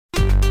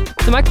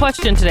So my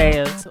question today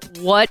is,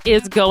 what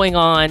is going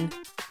on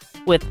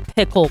with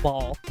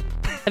pickleball?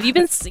 Have you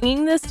been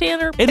seeing this,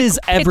 Tanner? It is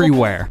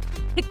everywhere.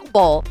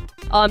 Pickleball.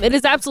 It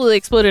has absolutely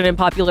exploded in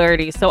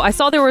popularity. So I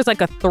saw there was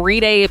like a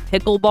 3-day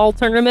pickleball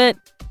tournament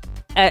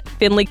at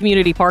Finley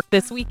Community Park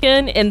this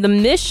weekend. And the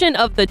mission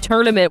of the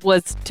tournament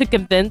was to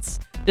convince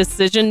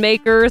decision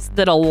makers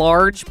that a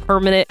large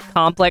permanent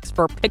complex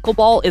for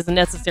pickleball is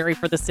necessary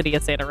for the city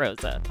of Santa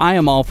Rosa. I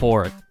am all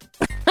for it.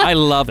 I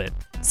love it.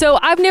 So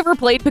I've never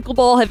played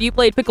pickleball. Have you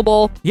played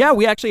pickleball? Yeah,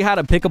 we actually had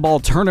a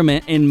pickleball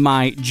tournament in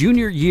my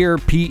junior year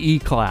PE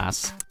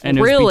class. And it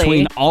was Really?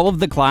 between all of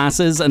the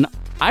classes, and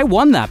I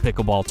won that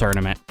pickleball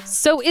tournament.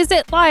 So is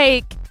it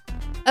like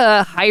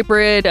a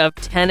hybrid of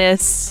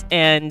tennis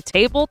and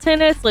table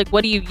tennis? Like,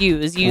 what do you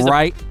use?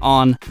 Right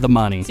on the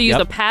money. So you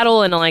use a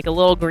paddle and like a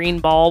little green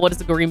ball. What is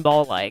the green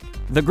ball like?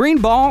 The green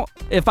ball,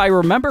 if I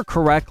remember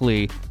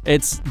correctly,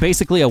 it's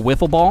basically a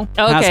wiffle ball.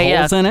 Okay, has yeah.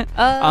 holes in it.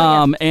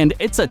 Yeah. And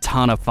it's a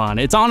ton of fun.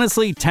 It's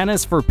honestly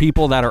tennis for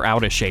people that are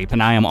out of shape,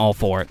 and I am all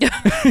for it.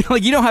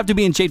 Like, you don't have to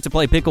be in shape to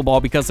play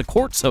pickleball because the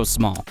court's so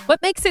small.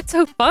 What makes it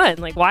so fun?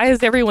 Like, why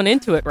is everyone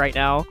into it right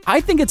now?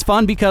 I think it's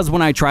fun because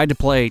when I tried to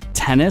play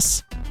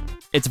tennis,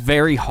 it's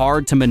very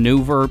hard to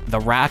maneuver the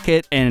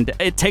racket, and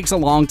it takes a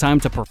long time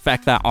to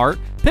perfect that art.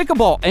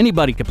 Pickleball,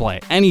 anybody can play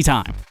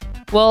anytime.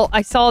 Well,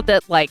 I saw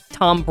that like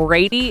Tom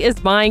Brady is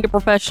buying a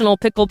professional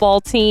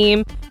pickleball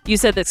team. You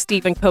said that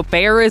Stephen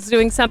Colbert is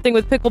doing something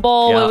with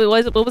pickleball.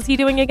 Yeah. What was he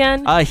doing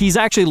again? He's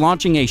actually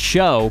launching a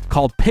show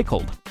called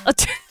Pickled.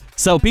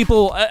 So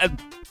people,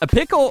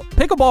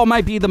 pickleball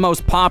might be the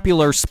most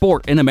popular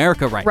sport in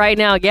America right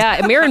now,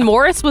 yeah. Maren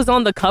Morris was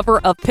on the cover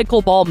of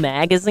Pickleball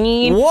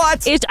magazine.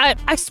 What?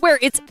 I swear,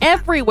 it's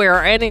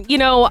everywhere. And, you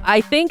know,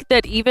 I think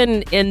that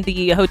even in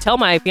the hotel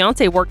my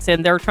fiance works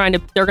in, they're going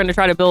to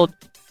try to build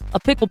a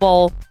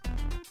pickleball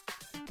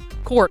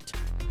court.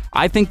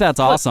 I think that's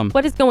awesome.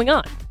 What is going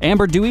on?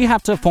 Amber, do we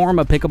have to form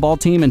a pickleball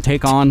team and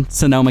take on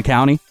Sonoma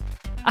County?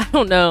 I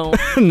don't know.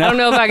 No. I don't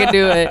know if I could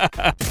do it.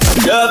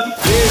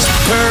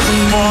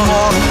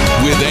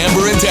 With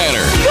Amber and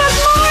Tanner. Good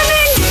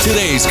morning.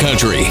 Today's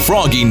Country,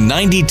 Froggy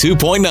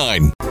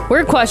 92.9.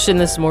 Weird question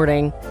this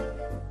morning.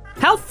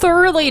 How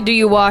thoroughly do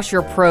you wash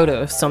your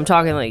produce? So I'm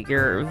talking like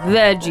your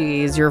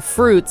veggies, your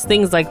fruits,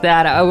 things like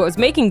that. I was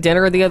making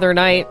dinner the other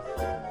night,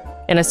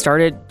 and I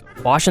started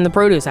washing the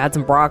produce. I had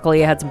some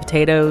broccoli, I had some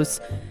potatoes.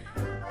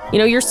 You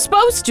know, you're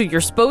supposed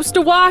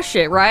to wash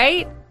it,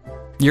 right?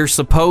 You're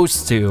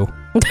supposed to.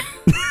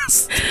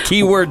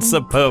 Keyword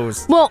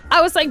supposed. Well,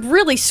 I was like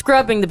really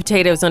scrubbing the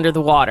potatoes under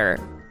the water.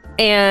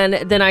 And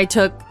then I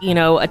took,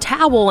 a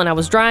towel and I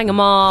was drying them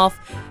off.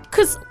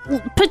 Because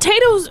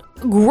potatoes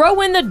grow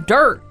in the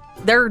dirt.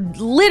 They're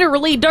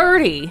literally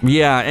dirty.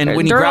 Yeah, and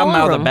when you Dirt grab them all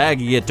out over of the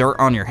bag, you get dirt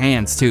on your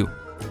hands, too.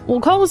 Well,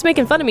 Cole was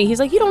making fun of me. He's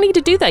like, you don't need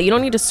to do that. You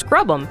don't need to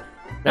scrub them.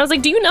 And I was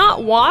like, do you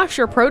not wash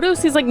your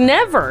produce? He's like,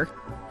 never.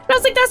 And I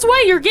was like, that's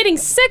why you're getting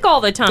sick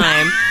all the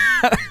time.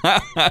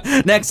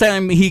 Next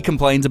time he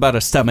complains about a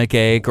stomach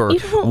ache or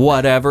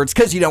whatever, it's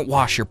because you don't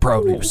wash your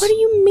produce. What do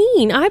you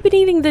mean? I've been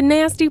eating the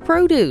nasty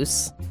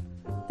produce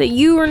that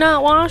you are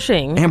not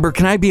washing. Amber,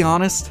 can I be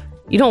honest?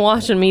 You don't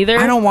wash them either?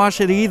 I don't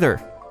wash it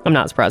either. I'm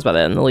not surprised by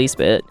that in the least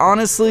bit.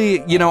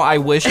 Honestly, I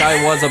wish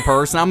I was a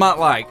person. I'm not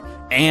like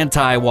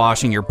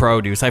anti-washing your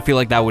produce. I feel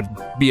like that would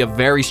be a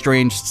very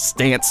strange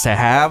stance to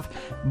have,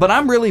 but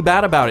I'm really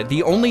bad about it.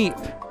 The only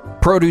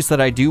produce that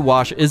I do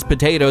wash is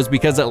potatoes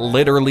because it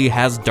literally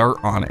has dirt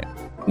on it.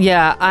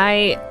 Yeah,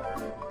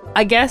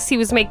 I guess he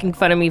was making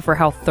fun of me for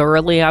how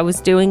thoroughly I was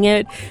doing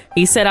it.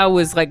 He said I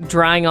was like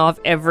drying off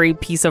every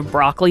piece of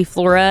broccoli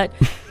floret.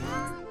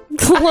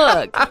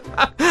 Look,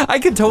 I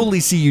could totally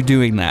see you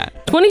doing that.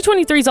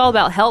 2023 is all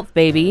about health,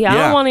 baby. I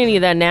don't want any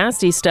of that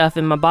nasty stuff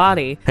in my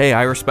body. Hey,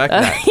 I respect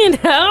that.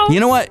 You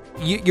know what?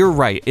 You're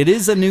right. It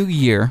is a new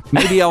year.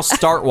 Maybe I'll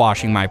start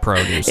washing my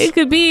produce. It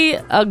could be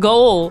a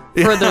goal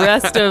for the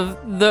rest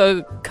of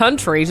the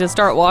country to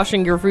start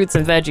washing your fruits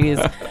and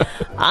veggies.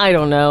 I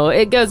don't know.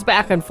 It goes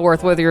back and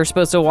forth whether you're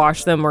supposed to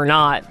wash them or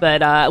not.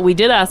 But we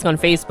did ask on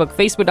Facebook,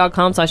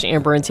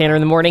 facebook.com/Amber and Tanner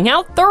in the morning.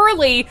 How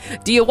thoroughly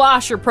do you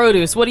wash your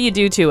produce? What do you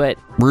do to it?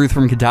 Ruth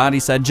from Kentucky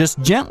said, just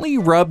gently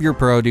rub your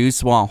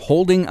produce while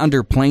holding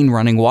under plain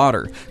running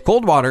water.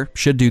 Cold water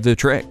should do the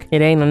trick.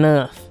 It ain't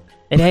enough.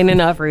 It ain't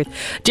enough, Ruth.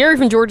 Jerry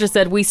from Georgia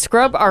said, we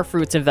scrub our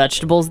fruits and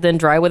vegetables, then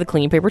dry with a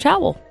clean paper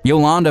towel.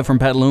 Yolanda from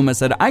Petaluma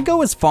said, I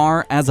go as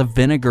far as a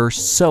vinegar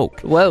soak.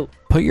 Whoa.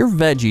 Put your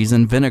veggies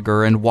in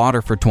vinegar and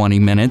water for 20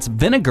 minutes.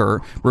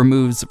 Vinegar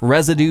removes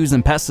residues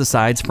and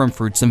pesticides from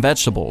fruits and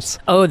vegetables.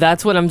 Oh,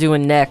 that's what I'm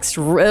doing next.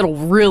 It'll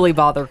really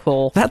bother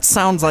Cole. That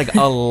sounds like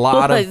a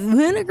lot of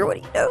vinegar.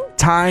 What do you know?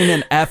 Time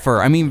and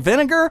effort. I mean,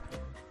 vinegar?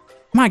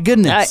 My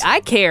goodness.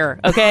 I care,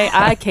 okay?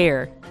 I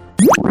care.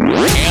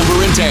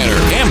 Amber and Tanner.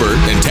 Amber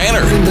and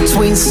Tanner. In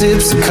between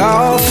sips of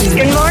coffee.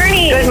 Good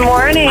morning. Good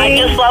morning. I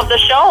just love the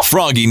show.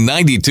 Froggy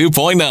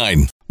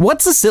 92.9.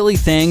 What's a silly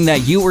thing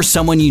that you or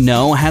someone you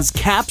know has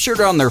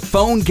captured on their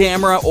phone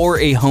camera or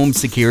a home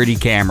security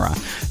camera?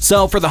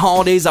 So for the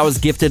holidays, I was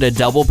gifted a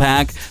double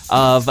pack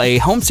of a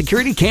home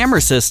security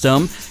camera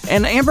system.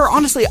 And Amber,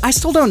 honestly, I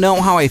still don't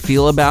know how I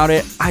feel about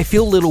it. I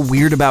feel a little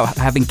weird about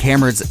having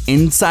cameras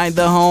inside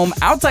the home.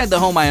 Outside the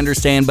home, I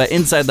understand, but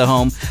inside the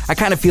home, I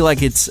kind of feel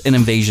like it's an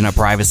invasion of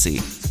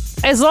privacy.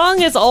 As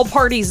long as all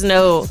parties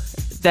know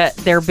that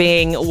they're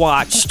being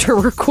watched or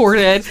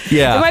recorded,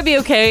 Yeah. it might be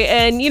okay.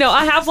 And,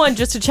 I have one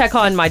just to check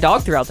on my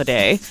dog throughout the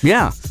day.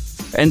 Yeah.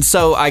 And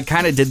so I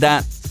kind of did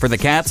that for the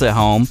cats at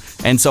home.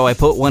 And so I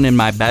put one in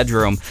my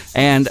bedroom.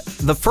 And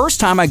the first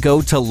time I go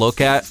to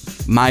look at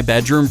my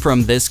bedroom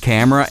from this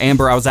camera,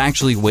 Amber, I was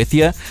actually with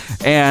you.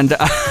 And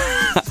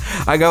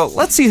I go,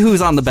 let's see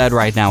who's on the bed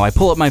right now. I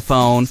pull up my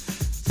phone.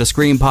 The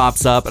screen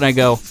pops up. And I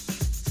go,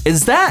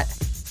 is that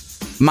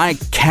my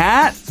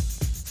cat?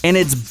 And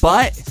its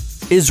butt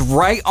is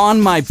right on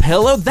my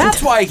pillow?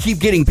 That's why I keep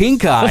getting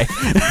pink eye.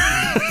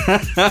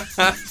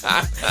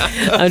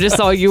 I just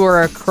saw you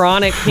were a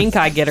chronic pink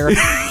eye getter.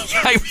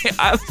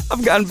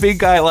 I've gotten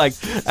pink eye like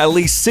at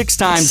least 6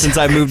 times since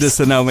I moved to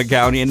Sonoma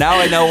County, and now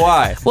I know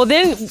why. Well,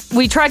 then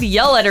we tried to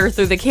yell at her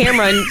through the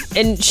camera,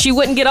 and she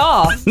wouldn't get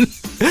off.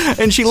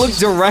 And she looked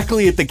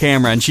directly at the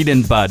camera, and she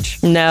didn't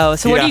budge. No.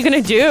 So what are you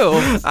going to do?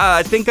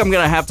 I think I'm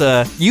going to have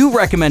to... You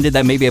recommended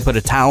that maybe I put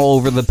a towel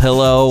over the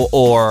pillow,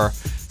 or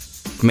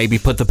maybe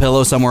put the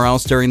pillow somewhere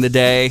else during the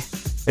day.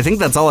 I think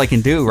that's all I can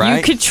do, right?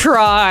 You could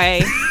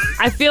try.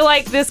 I feel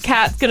like this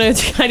cat's going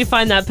to try to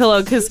find that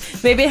pillow because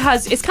maybe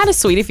it's kind of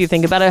sweet if you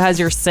think about it. It has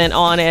your scent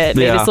on it.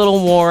 Maybe it's a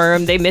little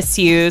warm. They miss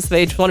you, so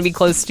they just want to be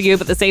close to you.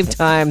 But at the same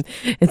time,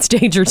 it's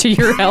danger to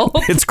your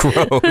health. It's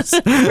gross.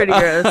 Pretty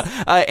gross.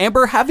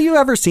 Amber, have you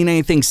ever seen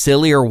anything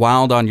silly or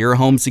wild on your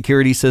home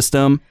security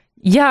system?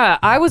 Yeah,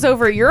 I was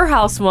over at your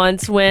house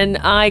once when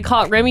I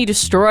caught Remy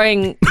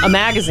destroying a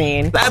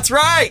magazine. That's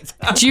right.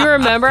 Do you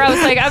remember? I was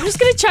like, I'm just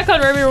going to check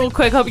on Remy real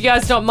quick. Hope you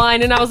guys don't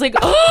mind. And I was like,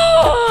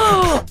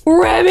 oh,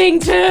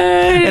 Remington.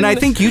 And I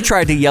think you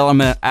tried to yell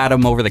at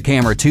him over the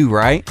camera too,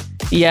 right?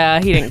 Yeah,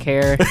 he didn't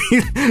care.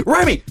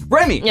 Remy!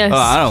 Yes,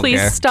 I don't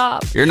please care.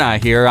 stop. You're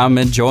not here. I'm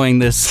enjoying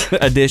this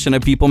edition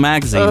of People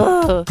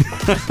Magazine.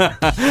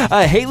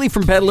 Haley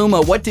from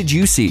Petaluma, what did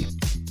you see?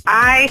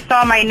 I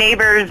saw my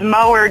neighbor's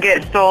mower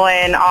get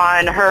stolen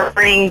on her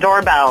ring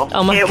doorbell.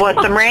 Oh my It was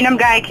some random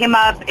guy came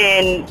up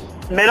in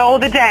middle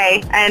of the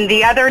day, and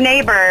the other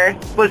neighbor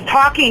was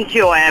talking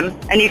to him,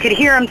 and you could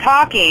hear him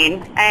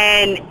talking,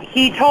 and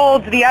he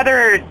told the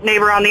other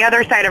neighbor on the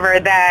other side of her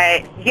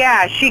that,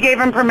 yeah, she gave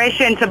him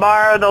permission to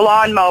borrow the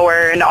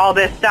lawnmower and all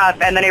this stuff,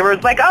 and the neighbor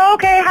was like, oh,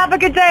 okay, have a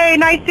good day,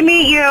 nice to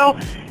meet you,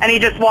 and he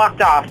just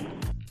walked off.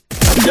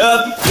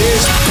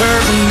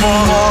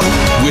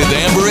 With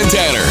Amber and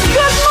Tanner.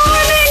 Good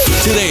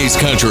morning! Today's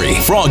Country,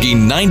 Froggy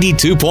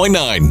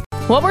 92.9.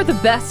 What were the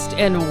best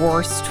and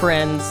worst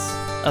trends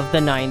of the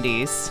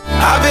 90s?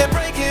 I've been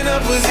breaking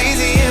up was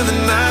easy in the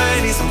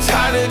 90s. I'm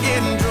tired of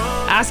getting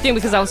drunk. Asking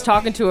because I was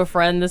talking to a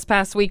friend this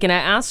past week and I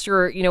asked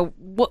her,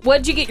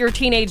 what'd you get your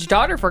teenage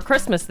daughter for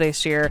Christmas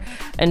this year?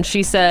 And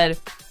she said,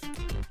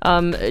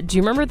 do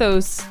you remember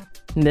those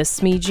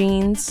Miss Me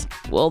jeans?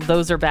 Well,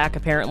 those are back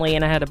apparently,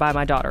 and I had to buy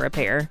my daughter a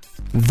pair.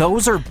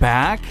 Those are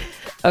back?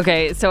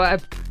 Okay, so I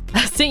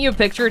sent you a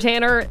picture,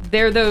 Tanner.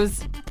 They're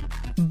those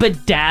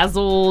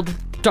bedazzled,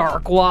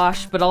 dark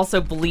wash, but also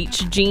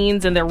bleach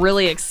jeans, and they're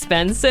really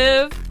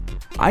expensive.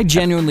 I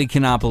genuinely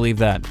cannot believe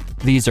that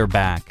these are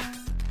back.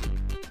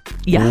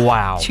 Yeah.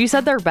 Wow. She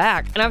said they're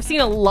back. And I've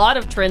seen a lot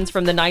of trends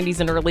from the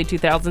 90s and early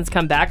 2000s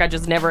come back. I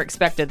just never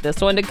expected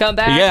this one to come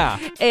back. Yeah.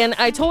 And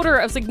I told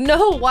her, I was like,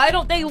 no, why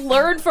don't they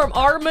learn from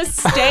our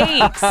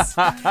mistakes?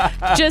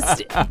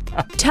 Just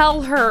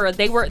tell her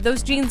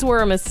those jeans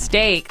were a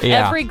mistake.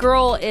 Yeah. Every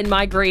girl in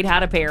my grade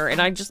had a pair,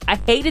 and I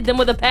hated them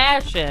with a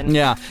passion.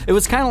 Yeah. It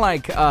was kind of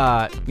like,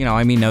 I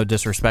mean, no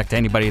disrespect to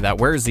anybody that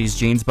wears these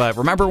jeans, but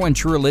remember when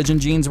True Religion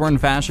jeans were in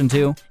fashion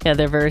too? Yeah,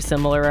 they're very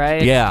similar,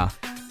 right? Yeah.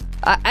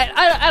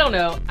 I don't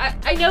know.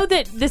 I know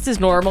that this is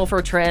normal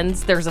for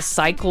trends. There's a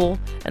cycle,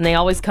 and they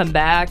always come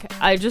back.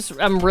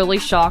 I'm really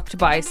shocked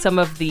by some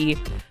of the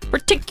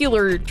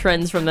particular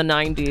trends from the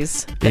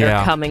 90s that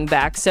are coming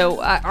back.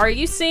 So are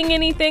you seeing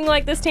anything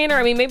like this, Tanner?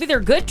 I mean, maybe they're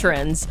good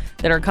trends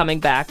that are coming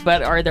back,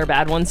 but are there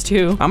bad ones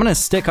too? I'm going to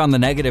stick on the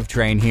negative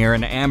train here,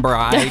 and Amber,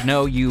 I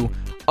know you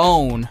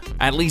own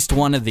at least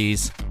one of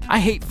these. I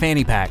hate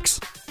fanny packs.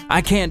 I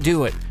can't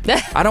do it.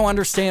 I don't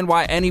understand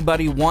why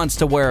anybody wants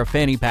to wear a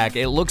fanny pack.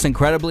 It looks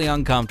incredibly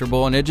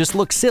uncomfortable, and it just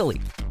looks silly.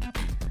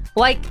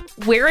 Like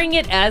wearing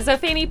it as a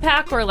fanny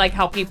pack, or like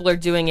how people are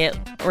doing it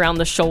around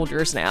the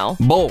shoulders now?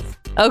 Both.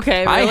 Okay,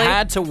 really? I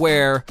had to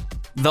wear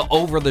the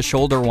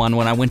over-the-shoulder one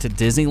when I went to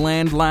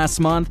Disneyland last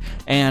month,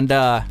 and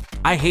I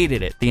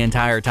hated it the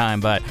entire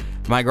time, but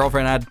my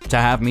girlfriend had to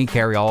have me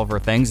carry all of her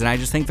things, and I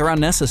just think they're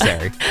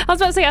unnecessary. I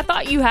was about to say, I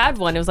thought you had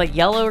one. It was like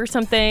yellow or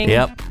something.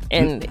 Yep.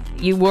 And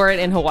you wore it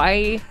in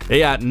Hawaii?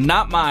 Yeah,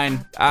 not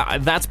mine.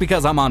 That's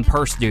because I'm on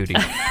purse duty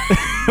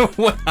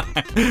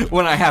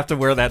when I have to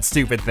wear that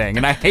stupid thing,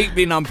 and I hate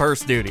being on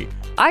purse duty.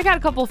 I got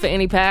a couple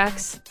fanny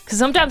packs because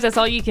sometimes that's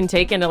all you can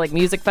take into like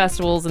music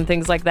festivals and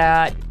things like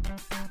that.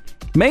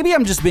 Maybe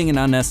I'm just being an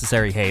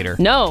unnecessary hater.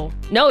 No,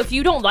 if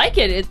you don't like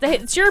it,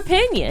 it's your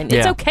opinion.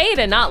 It's Yeah. okay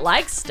to not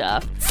like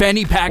stuff.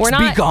 Fanny packs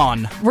be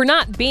gone. We're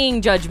not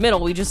being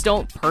judgmental. We just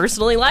don't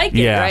personally like it,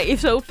 Yeah. right?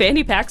 So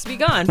fanny packs be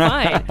gone.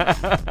 Fine.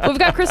 We've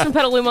got Chris from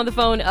Petaluma on the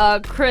phone.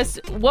 Chris,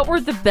 what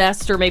were the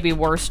best or maybe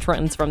worst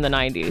trends from the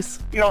 90s?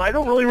 I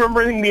don't really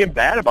remember anything being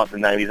bad about the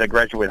 90s. I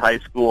graduated high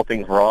school.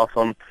 Things were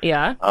awesome.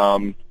 Yeah.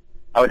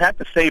 I would have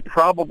to say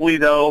probably,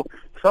 though,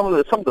 some of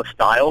the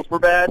styles were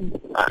bad.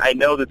 I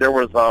know that there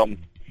was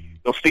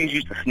those things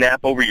used to snap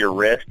over your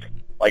wrist,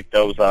 like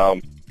those,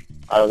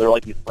 they're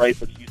like these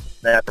bracelets used to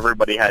snap.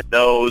 Everybody had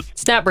those.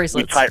 Snap We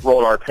bracelets. tight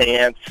rolled our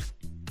pants.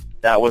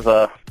 That was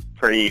a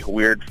pretty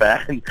weird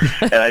fad. And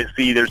I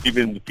see there's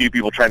even a few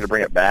people trying to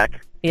bring it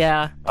back.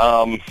 Yeah.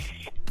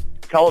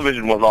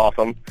 Television was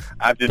awesome.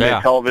 I have to admit,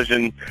 Yeah.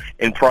 television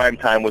in prime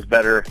time was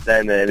better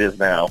than it is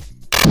now.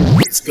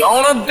 It's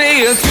gonna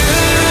be a good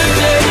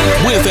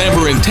day. With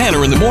Amber and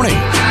Tanner in the morning.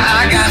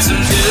 I got some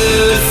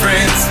good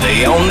friends.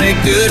 They only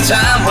good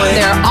time when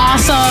They're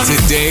awesome.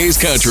 Today's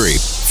Country.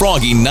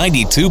 Froggy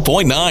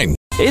 92.9.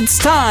 It's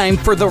time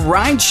for the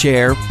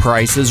rideshare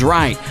Price is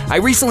Right. I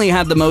recently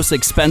had the most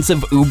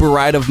expensive Uber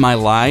ride of my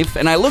life,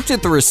 and I looked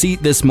at the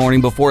receipt this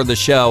morning before the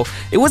show.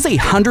 It was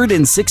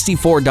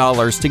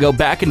 $164 to go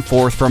back and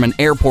forth from an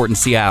airport in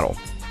Seattle.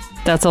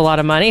 That's a lot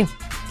of money.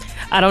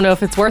 I don't know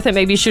if it's worth it.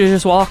 Maybe you should have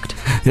just walked.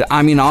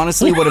 I mean,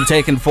 honestly, would have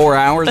taken 4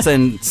 hours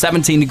and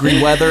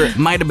 17-degree weather. It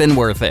might have been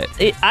worth it.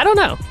 I don't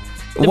know.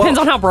 Depends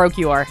on how broke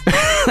you are.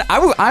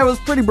 I was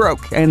pretty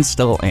broke and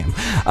still am.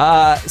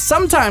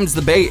 Sometimes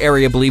the Bay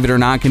Area, believe it or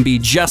not, can be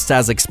just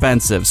as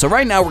expensive. So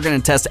right now we're going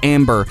to test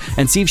Amber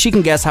and see if she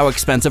can guess how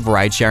expensive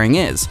ride sharing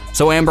is.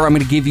 So Amber, I'm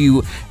going to give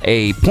you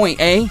a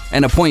point A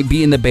and a point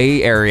B in the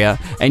Bay Area,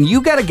 and you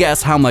got to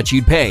guess how much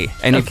you'd pay.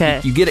 And Okay.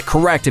 if you get it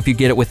correct, if you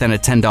get it within a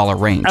 $10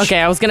 range. Okay,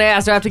 I was going to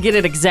ask, do I have to get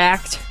it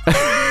exact?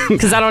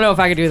 Because I don't know if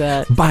I could do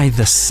that. By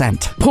the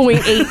cent.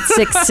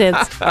 0.86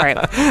 cents. All right.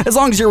 As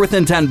long as you're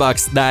within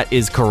 $10, that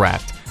is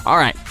correct. All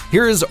right,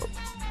 here's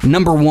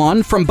number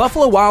one. From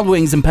Buffalo Wild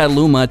Wings in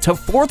Petaluma to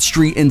 4th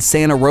Street in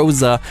Santa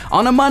Rosa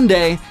on a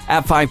Monday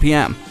at 5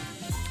 p.m.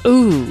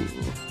 Ooh.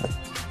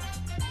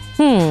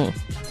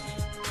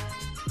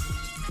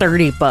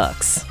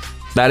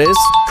 $30. That is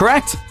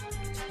correct.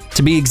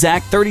 To be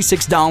exact,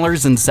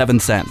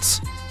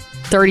 $36.07.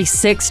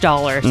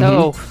 $36.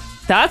 Oh,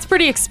 that's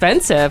pretty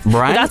expensive.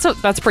 Right?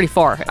 But that's pretty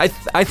far. I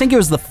think it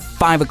was the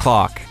 5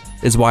 o'clock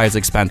is why it's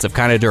expensive,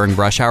 kind of during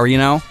rush hour, you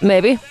know?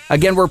 Maybe.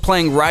 Again, we're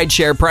playing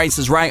Rideshare Price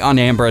is Right on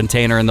Amber and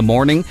Tanner in the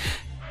morning.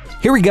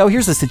 Here we go.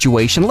 Here's the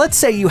situation. Let's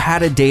say you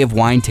had a day of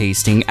wine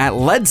tasting at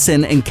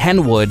Ledson in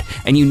Kenwood,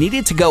 and you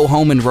needed to go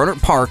home in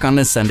Rohnert Park on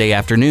a Sunday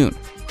afternoon.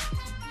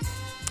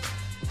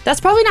 That's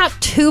probably not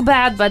too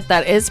bad, but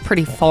that is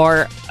pretty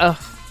far.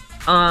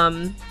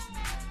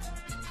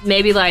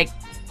 Maybe like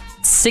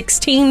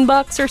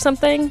 $16 or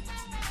something.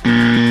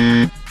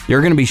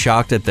 You're going to be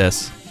shocked at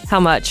this. How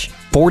much?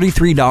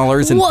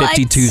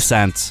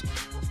 $43.52.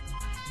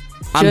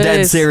 I'm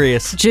dead Jeez.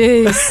 serious.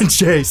 Jeez.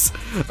 Chase.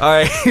 All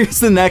right, here's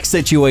the next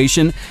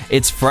situation.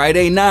 It's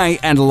Friday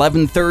night at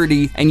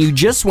 11:30, and you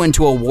just went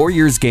to a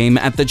Warriors game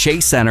at the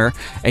Chase Center,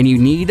 and you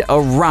need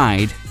a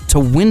ride to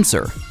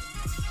Windsor.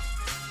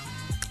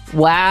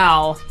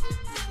 Wow.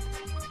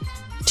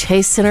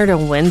 Chase Center to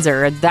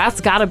Windsor.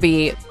 That's got to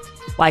be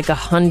like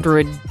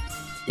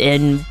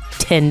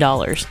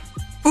 $110.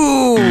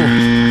 Ooh,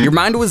 your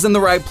mind was in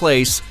the right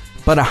place,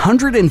 but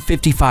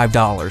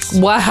 $155.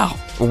 Wow.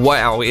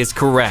 Wow is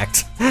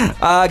correct.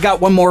 I got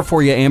one more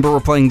for you, Amber. We're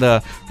playing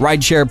the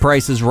Rideshare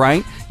Price is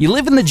Right. You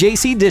live in the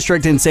JC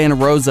District in Santa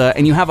Rosa,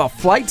 and you have a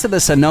flight to the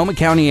Sonoma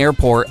County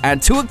Airport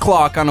at 2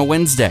 o'clock on a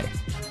Wednesday.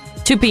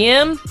 2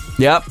 p.m.?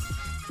 Yep.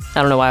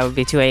 I don't know why it would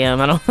be 2 a.m.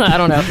 I don't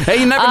know. Hey,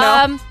 you never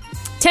know.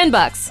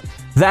 $10.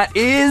 That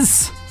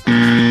is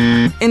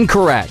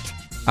incorrect.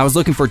 I was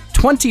looking for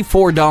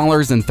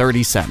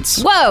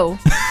 $24.30. Whoa.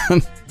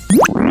 Amber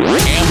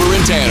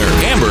and Tanner.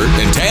 Amber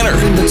and Tanner.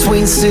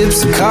 between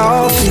sips of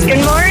coffee.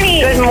 Good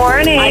morning. Good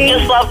morning. I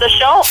just love the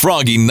show.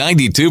 Froggy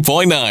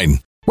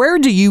 92.9. Where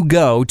do you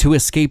go to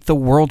escape the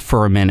world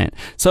for a minute?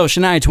 So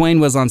Shania Twain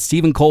was on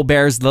Stephen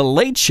Colbert's The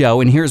Late Show,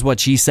 and here's what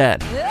she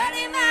said.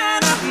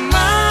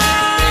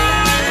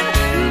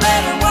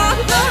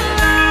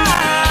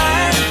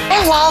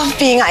 I love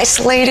being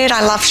isolated.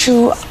 I love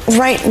to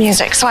write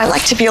music. So I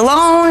like to be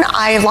alone.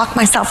 I lock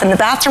myself in the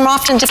bathroom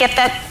often to get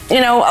that,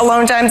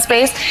 alone time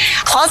space.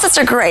 Closets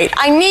are great.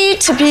 I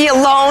need to be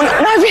alone.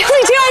 I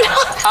really do.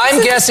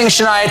 I'm guessing,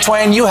 Shania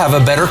Twain, you have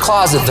a better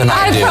closet than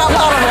I do.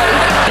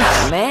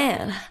 Probably.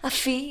 Man, I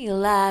feel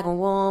like a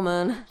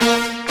woman.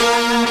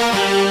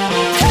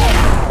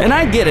 And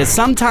I get it.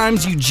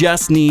 Sometimes you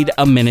just need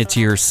a minute to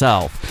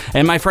yourself.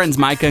 And my friends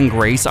Micah and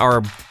Grace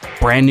are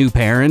brand new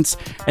parents,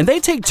 and they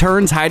take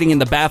turns hiding in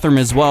the bathroom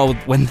as well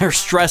when they're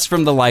stressed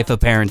from the life of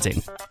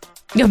parenting.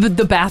 Yeah,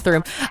 the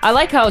bathroom. I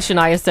like how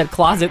Shania said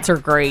closets are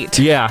great.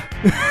 Yeah.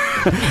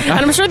 And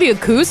I'm sure the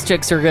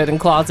acoustics are good in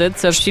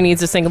closets, so if she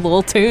needs to sing a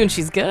little tune,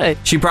 she's good.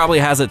 She probably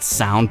has it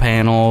sound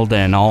paneled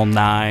and all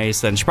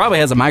nice, and she probably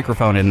has a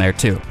microphone in there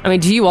too. I mean,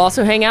 do you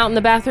also hang out in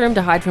the bathroom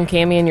to hide from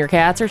Cammy and your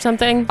cats or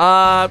something?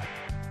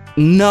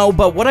 No,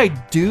 but what I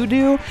do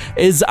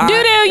is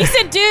Doo-doo! You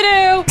said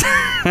doo-doo!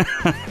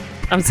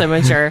 I'm so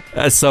mature.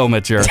 So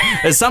mature.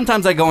 Is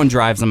sometimes I go on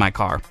drives in my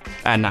car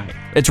at night.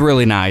 It's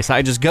really nice.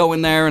 I just go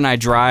in there and I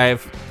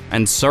drive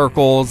in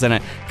circles, and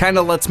it kind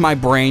of lets my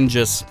brain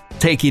just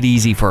take it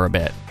easy for a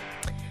bit.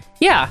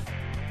 Yeah.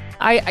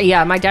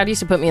 My dad used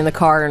to put me in the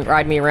car and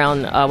ride me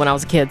around when I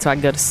was a kid so I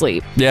could go to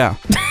sleep. Yeah.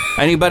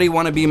 Anybody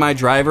want to be my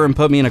driver and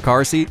put me in a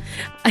car seat?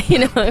 You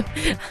know,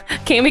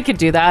 Cammy could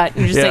do that.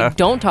 And just say,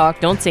 don't talk,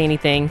 don't say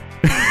anything.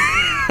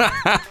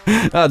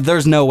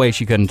 There's no way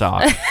she couldn't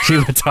talk. She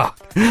would talk.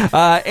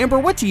 Amber,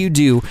 what do you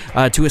do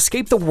to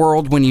escape the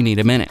world when you need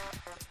a minute?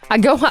 I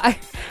go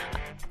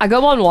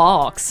on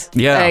walks.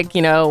 Yeah. Like,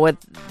 you know, with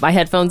my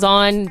headphones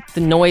on,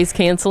 the noise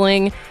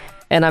canceling,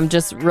 and I'm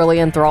just really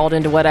enthralled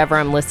into whatever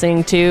I'm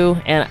listening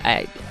to. And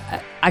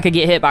I could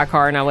get hit by a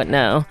car and I wouldn't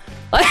know.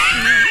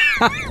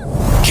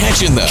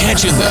 Catching them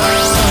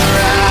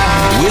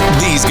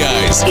with these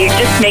guys. You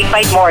just make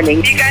my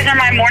morning. You guys are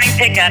my morning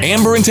pickup.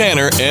 Amber and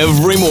Tanner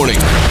every morning.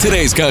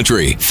 Today's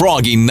Country,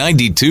 Froggy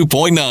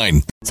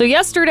 92.9. So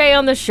yesterday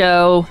on the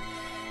show,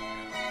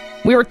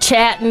 we were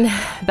chatting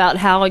about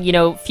how, you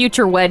know,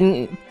 future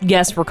wedding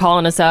guests were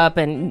calling us up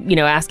and, you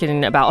know,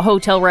 asking about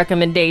hotel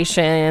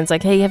recommendations.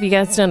 Like, hey, have you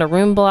guys done a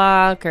room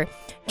block? Or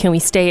can we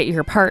stay at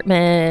your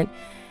apartment?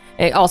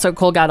 And also,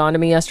 Cole got on to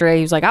me yesterday.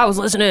 He was like, I was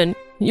listening.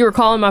 You were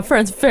calling my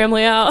friends and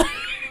family out.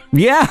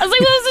 Yeah. I was like,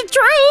 this is the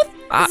truth.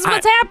 This is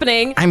what's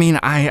happening. I mean,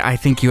 I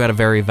think you had a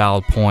very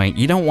valid point.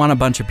 You don't want a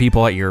bunch of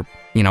people at your,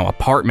 you know,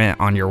 apartment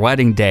on your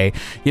wedding day.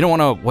 You don't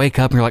want to wake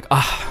up and you're like,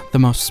 the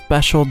most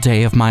special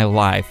day of my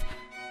life.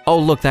 Oh,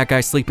 look, that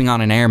guy's sleeping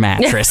on an air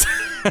mattress.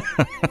 I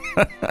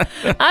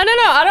don't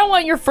know. I don't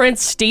want your friend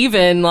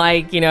Steven,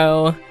 like, you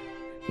know,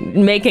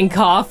 making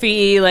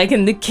coffee, like,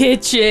 in the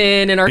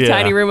kitchen in our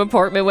tiny room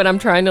apartment when I'm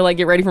trying to, like,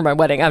 get ready for my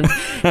wedding. I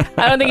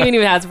don't think he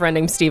even has a friend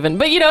named Steven.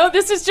 But, you know,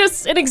 this is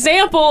just an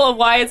example of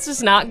why it's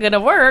just not going to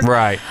work.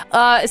 Right.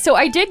 So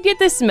I did get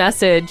this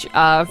message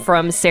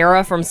from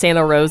Sarah from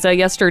Santa Rosa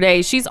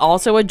yesterday. She's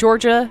also a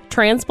Georgia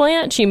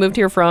transplant. She moved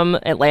here from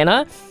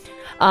Atlanta.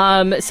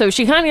 So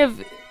she kind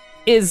of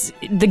is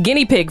the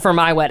guinea pig for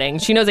my wedding.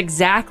 She knows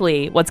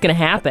exactly what's going to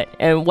happen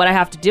and what I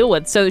have to deal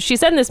with. So she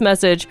sent this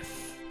message.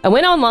 I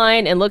went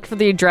online and looked for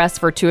the address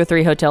for 2 or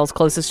 3 hotels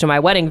closest to my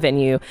wedding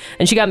venue.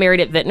 And she got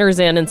married at Vintner's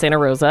Inn in Santa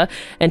Rosa.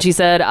 And she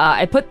said,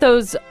 I put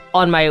those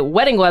on my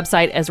wedding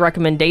website as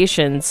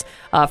recommendations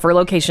for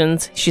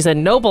locations. She said,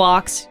 no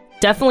blocks.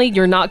 Definitely,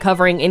 you're not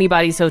covering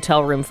anybody's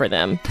hotel room for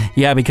them.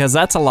 Yeah, because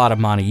that's a lot of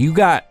money. You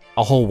got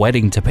a whole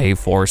wedding to pay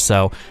for.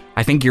 So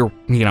I think your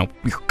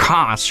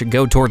costs should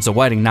go towards the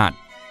wedding, not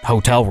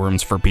hotel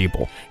rooms for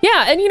people.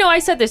 Yeah. And, you know, I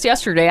said this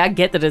yesterday. I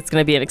get that it's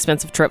going to be an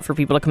expensive trip for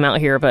people to come out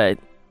here, but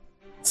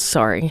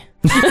sorry.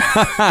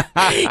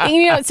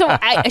 You know, so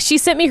she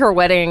sent me her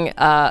wedding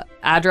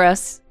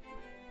address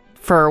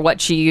for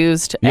what she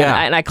used,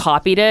 and I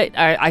copied it.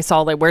 I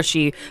saw like where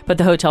she put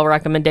the hotel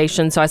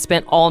recommendations, so I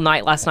spent all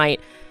night last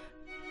night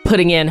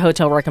putting in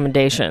hotel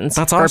recommendations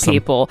for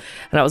people.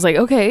 And I was like,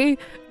 okay,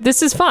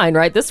 this is fine,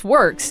 right? This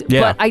works.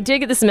 Yeah. But I did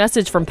get this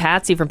message from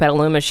Patsy from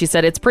Petaluma. She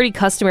said it's pretty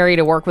customary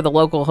to work with a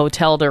local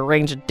hotel to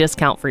arrange a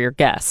discount for your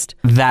guest.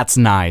 That's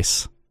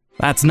nice.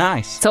 That's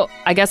nice. So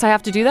I guess I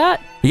have to do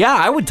that? Yeah,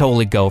 I would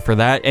totally go for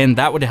that. And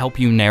that would help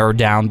you narrow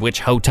down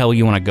which hotel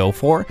you want to go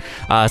for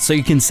so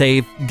you can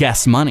save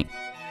guests money.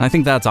 I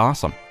think that's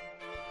awesome.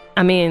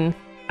 I mean,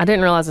 I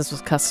didn't realize this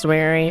was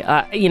customary.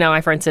 You know,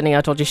 my friend Sydney,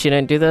 I told you she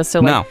didn't do this. So,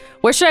 like,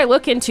 what should I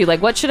look into?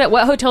 Like, what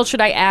hotel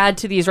should I add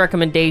to these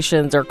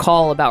recommendations or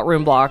call about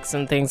room blocks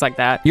and things like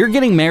that? You're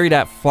getting married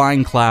at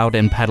Flying Cloud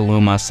in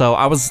Petaluma. So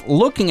I was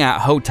looking at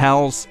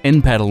hotels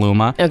in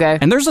Petaluma. Okay.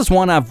 And there's this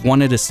one I've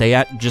wanted to stay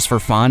at just for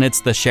fun.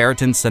 It's the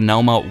Sheraton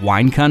Sonoma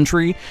Wine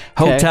Country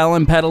Hotel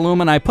in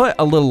Petaluma. And I put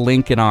a little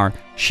link in our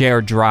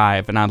shared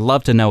drive, and I'd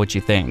love to know what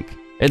you think.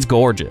 It's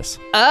gorgeous.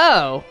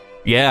 Oh.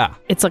 Yeah.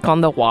 It's like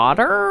on the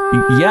water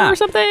or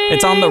something?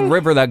 It's on the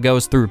river that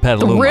goes through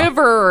Petaluma. The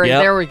river.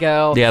 Yep. There we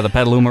go. Yeah, the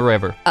Petaluma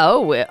River.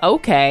 Oh,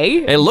 okay.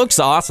 It looks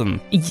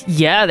awesome.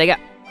 Yeah, they got...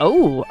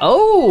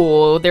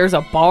 Oh, there's a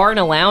bar and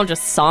a lounge, a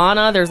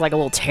sauna. There's like a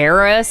little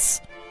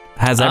terrace.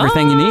 Has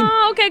everything you need.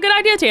 Okay, good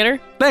idea, Tanner.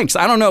 Thanks.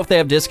 I don't know if they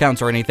have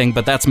discounts or anything,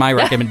 but that's my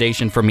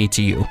recommendation from me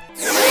to you.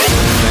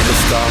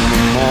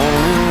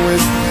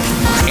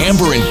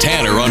 Amber and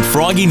Tanner on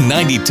Froggy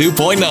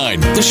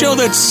 92.9, the show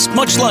that's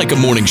much like a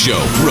morning show,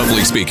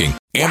 roughly speaking.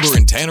 Amber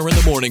and Tanner in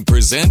the morning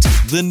present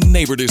The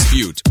Neighbor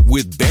Dispute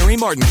with Barry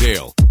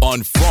Martindale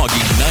on Froggy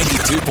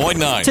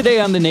 92.9.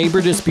 Today on The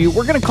Neighbor Dispute,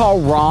 we're going to call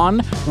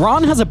Ron.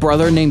 Ron has a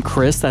brother named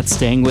Chris that's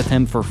staying with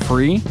him for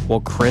free.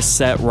 Well, Chris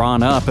set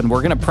Ron up, and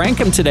we're going to prank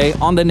him today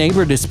on The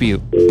Neighbor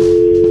Dispute.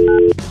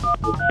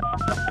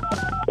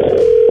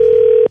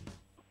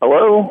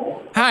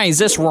 Hello? Hi, is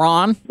this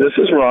Ron? This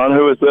is Ron.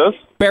 Who is this?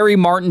 Barry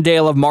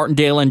Martindale of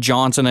Martindale and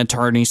Johnson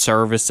Attorney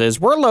Services.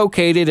 We're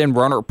located in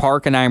Rohnert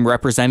Park, and I'm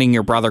representing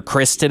your brother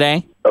Chris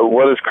today.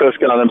 What has Chris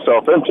gotten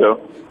himself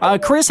into?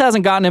 Chris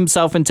hasn't gotten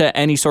himself into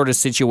any sort of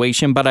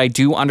situation, but I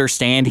do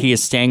understand he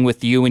is staying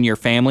with you and your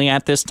family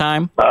at this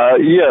time.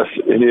 Yes,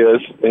 he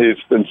is.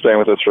 He's been staying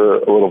with us for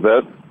a little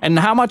bit. And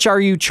how much are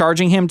you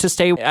charging him to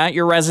stay at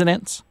your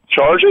residence?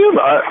 Charging him?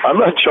 I'm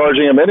not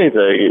charging him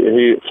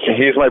anything.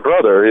 He's my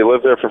brother. He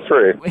lives there for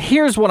free.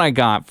 Here's what I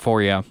got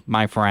for you,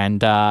 my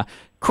friend.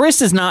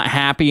 Chris is not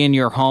happy in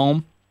your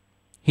home.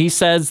 He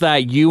says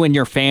that you and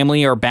your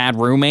family are bad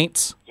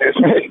roommates. Excuse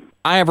me?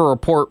 I have a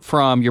report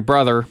from your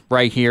brother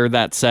right here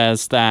that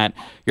says that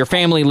your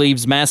family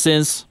leaves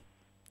messes.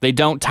 They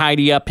don't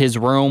tidy up his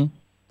room.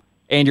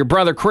 And your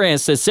brother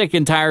Chris is sick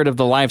and tired of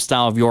the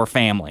lifestyle of your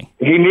family.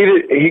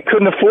 He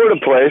couldn't afford a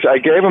place. I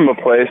gave him a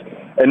place.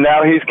 And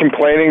now he's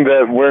complaining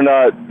that we're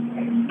not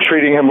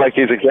treating him like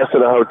he's a guest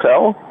at a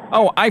hotel?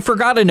 Oh, I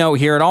forgot a note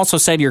here. It also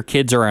said your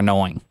kids are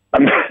annoying.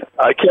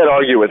 I can't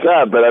argue with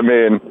that, but I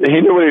mean,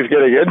 he knew what he was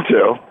getting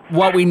into.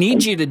 What we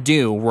need you to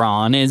do,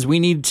 Ron, is we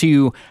need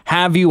to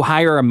have you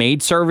hire a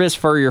maid service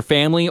for your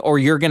family, or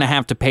you're going to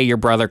have to pay your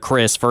brother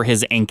Chris for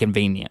his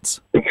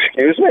inconvenience.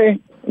 Excuse me?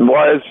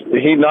 Why is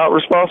he not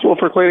responsible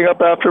for cleaning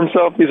up after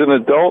himself? He's an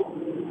adult.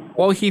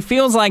 Well, he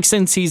feels like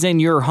since he's in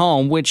your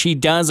home, which he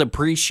does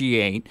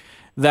appreciate,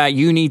 that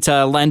you need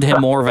to lend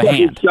him more of a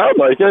hand. It sounds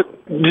like it.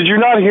 Did you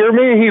not hear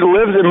me? He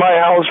lives in my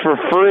house for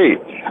free.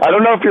 I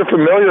don't know if you're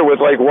familiar with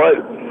like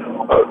what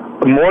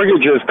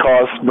mortgages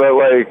cost, but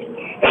like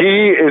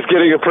he is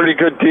getting a pretty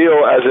good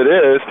deal as it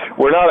is.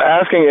 We're not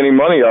asking any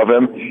money of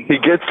him. He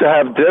gets to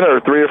have dinner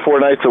 3 or 4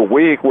 nights a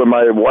week when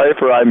my wife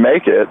or I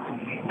make it.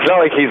 It's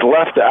not like he's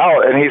left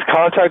out, and he's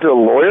contacted a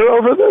lawyer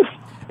over this?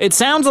 It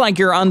sounds like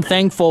you're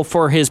unthankful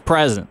for his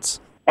presence.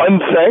 Well,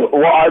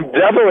 I'm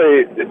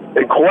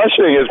definitely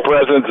questioning his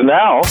presence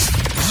now.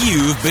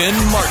 You've been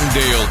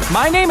Martindale.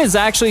 My name is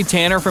actually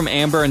Tanner from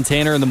Amber and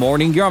Tanner in the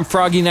Morning. You're on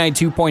Froggy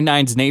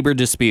 92.9's Neighbor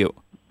Dispute.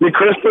 Did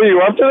Chris put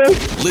you up to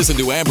this? Listen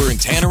to Amber and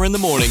Tanner in the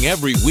Morning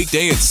every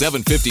weekday at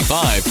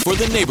 7:55 for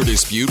the Neighbor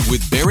Dispute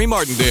with Barry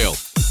Martindale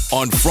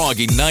on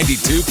Froggy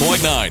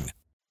 92.9.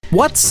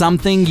 What's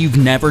something you've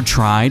never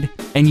tried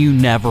and you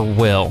never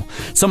will?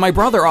 So my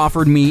brother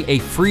offered me a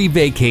free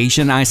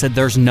vacation. I said,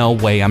 there's no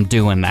way I'm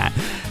doing that.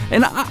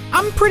 And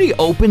I'm pretty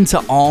open to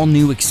all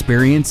new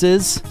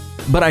experiences,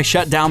 but I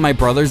shut down my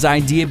brother's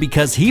idea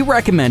because he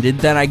recommended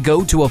that I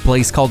go to a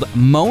place called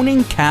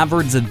Moaning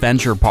Caverns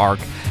Adventure Park,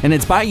 and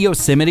it's by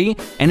Yosemite,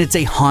 and it's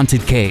a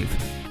haunted cave.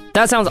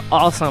 That sounds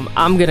awesome.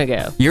 I'm gonna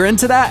go. You're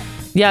into that?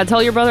 Yeah,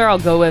 tell your brother I'll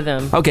go with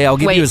him. Okay, I'll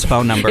give you his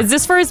phone number. Is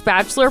this for his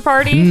bachelor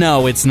party?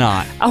 No, it's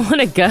not. I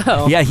want to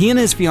go. Yeah, he and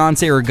his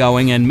fiance are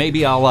going, and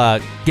maybe I'll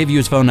give you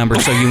his phone number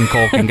so you and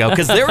Cole can go,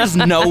 because there is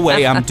no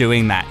way I'm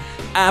doing that.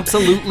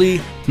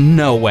 Absolutely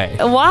no way.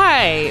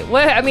 Why?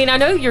 What? I mean, I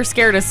know you're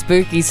scared of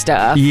spooky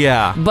stuff.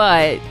 Yeah.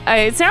 But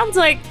it sounds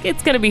like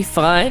it's going to be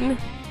fun.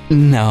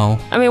 No.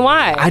 I mean,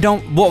 why?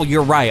 Well,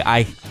 you're right.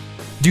 I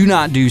do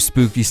not do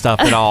spooky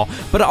stuff at all.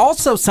 But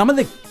also, some of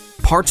the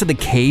parts of the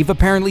cave,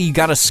 apparently you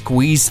gotta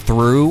squeeze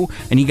through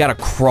and you gotta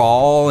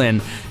crawl,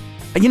 and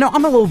you know,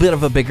 I'm a little bit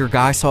of a bigger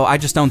guy, so I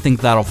just don't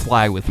think that'll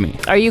fly with me.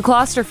 Are you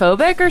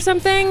claustrophobic or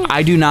something?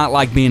 I do not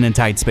like being in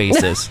tight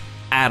spaces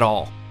at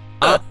all.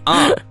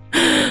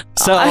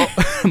 So,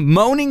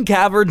 Moaning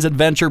Caverns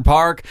Adventure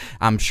Park,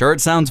 I'm sure it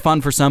sounds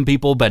fun for some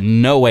people, but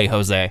no way,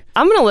 Jose.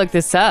 I'm gonna look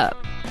this up.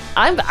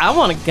 I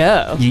want to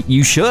go.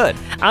 You should.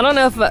 I don't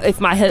know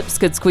if my hips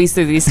could squeeze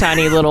through these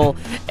tiny little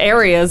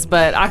areas,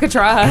 but I could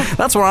try.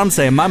 That's what I'm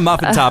saying. My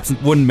muffin tops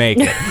wouldn't make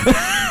it.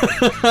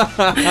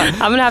 I'm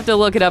going to have to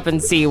look it up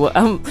and see.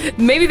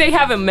 Maybe they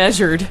haven't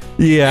measured.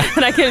 Yeah.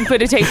 And I can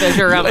put a tape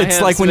measure around my hips.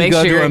 It's like when you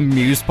go to a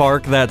Muse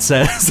park that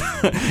says,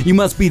 you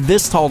must be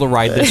this tall to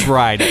ride this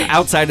ride.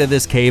 Outside of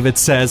this cave, it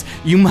says,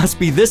 you must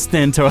be this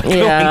thin to go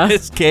in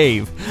this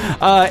cave.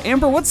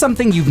 Amber, what's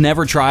something you've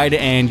never tried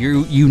and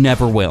you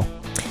never will?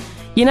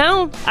 You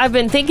know, I've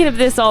been thinking of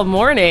this all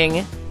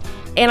morning,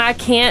 and I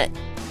can't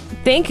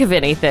think of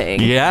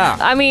anything. Yeah.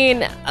 I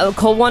mean,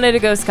 Cole wanted to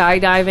go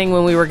skydiving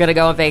when we were going to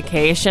go on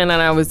vacation,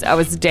 and I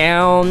was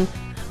down.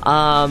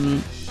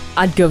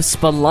 I'd go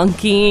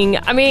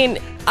spelunking. I mean,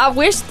 I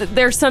wish that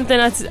there's something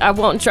I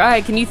won't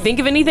try. Can you think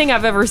of anything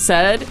I've ever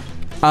said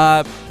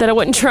that I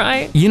wouldn't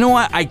try? You know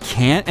what? I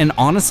can't. And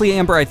honestly,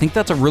 Amber, I think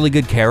that's a really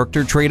good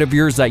character trait of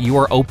yours, that you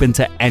are open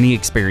to any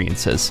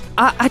experiences.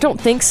 I don't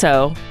think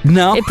so.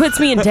 No? It puts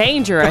me in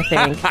danger, I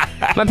think.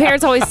 My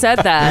parents always said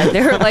that.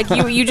 They're like,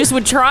 you just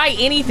would try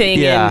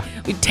anything, and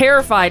it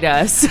terrified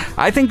us.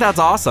 I think that's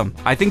awesome.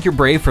 I think you're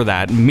brave for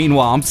that.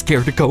 Meanwhile, I'm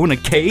scared to go in a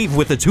cave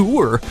with a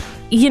tour.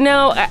 You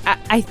know,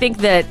 I think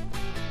that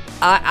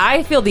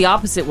I feel the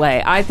opposite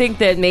way. I think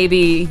that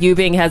maybe you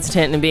being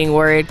hesitant and being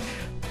worried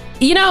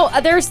You know,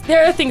 there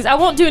are things. I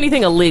won't do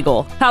anything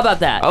illegal. How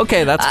about that?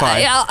 Okay, that's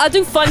fine. I'll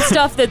do fun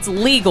stuff that's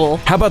legal.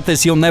 How about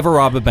this? You'll never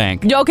rob a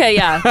bank. Okay,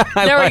 yeah.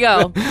 There we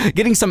go.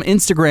 Getting some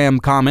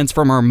Instagram comments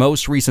from our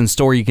most recent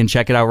story. You can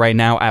check it out right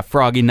now at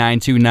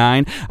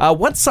Froggy929.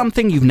 What's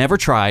something you've never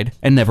tried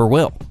and never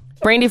will?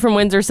 Brandy from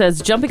Windsor says,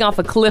 jumping off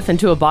a cliff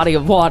into a body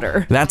of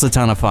water. That's a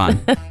ton of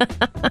fun.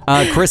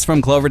 Chris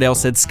from Cloverdale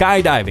said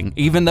skydiving,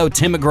 even though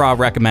Tim McGraw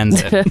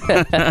recommends it.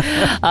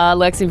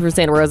 Lexi from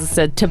Santa Rosa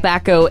said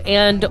tobacco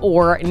and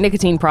or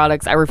nicotine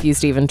products. I refuse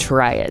to even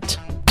try it.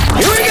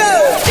 Here we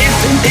go!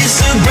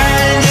 It's a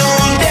brand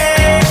new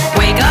day.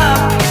 Wake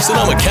up!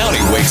 Sonoma County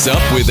wakes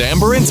up with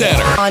Amber and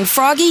Tanner. On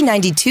Froggy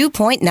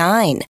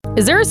 92.9.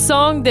 Is there a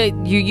song that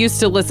you used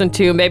to listen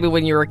to maybe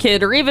when you were a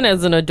kid or even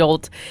as an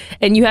adult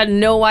and you had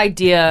no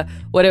idea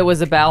what it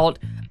was about?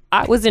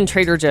 I was in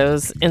Trader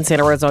Joe's in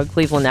Santa Rosa on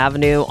Cleveland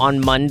Avenue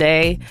on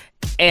Monday,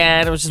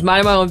 and I was just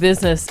minding my own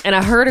business, and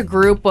I heard a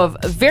group of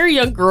very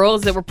young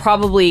girls that were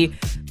probably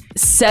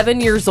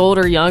 7 years old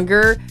or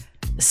younger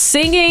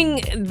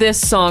singing this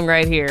song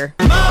right here.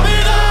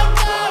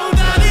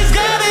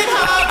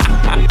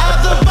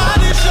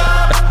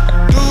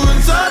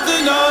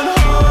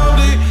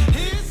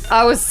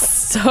 I was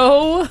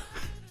so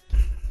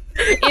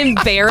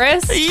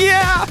embarrassed.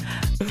 Yeah.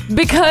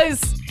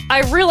 Because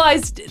I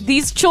realized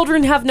these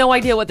children have no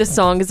idea what this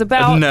song is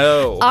about.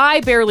 No. I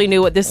barely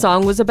knew what this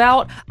song was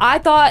about. I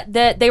thought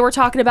that they were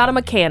talking about a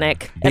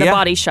mechanic at a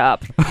body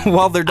shop.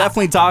 Well, they're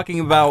definitely talking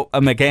about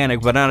a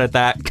mechanic, but not at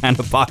that kind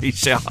of body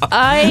shop.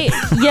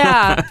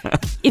 Yeah.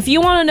 If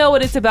you want to know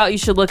what it's about, you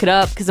should look it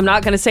up because I'm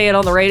not going to say it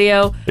on the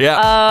radio.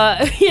 Yeah.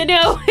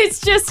 It's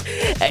just,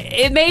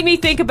 it made me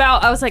think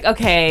about, I was like,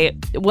 okay,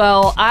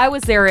 well, I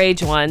was their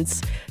age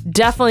once.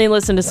 Definitely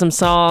listened to some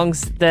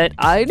songs that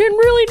I didn't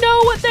really know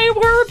what they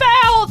were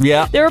about.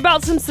 Yeah. They were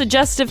about some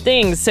suggestive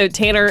things. So,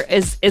 Tanner,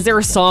 is there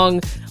a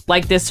song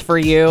like this for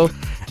you?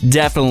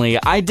 Definitely.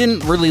 I didn't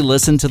really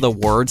listen to the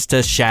words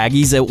to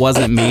Shaggy's It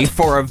Wasn't Me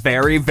for a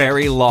very,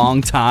 very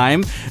long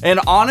time.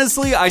 And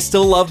honestly, I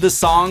still love this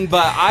song,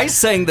 but I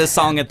sang this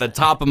song at the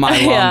top of my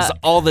lungs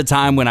all the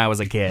time when I was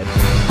a kid.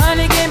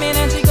 Honey came in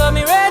and she got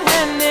me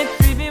red-handed,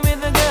 creepy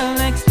with the girl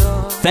next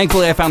door.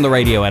 Thankfully, I found the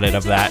radio edit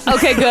of that.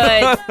 Okay,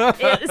 good.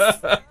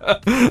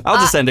 I'll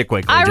just end it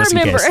quickly, just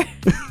in case.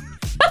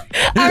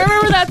 I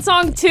remember that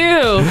song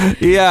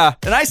too. Yeah,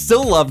 and I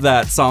still love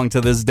that song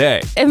to this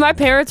day. And my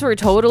parents were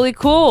totally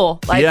cool,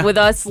 with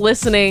us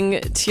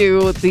listening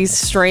to these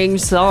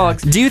strange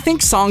songs. Do you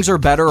think songs are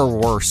better or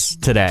worse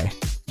today?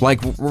 Like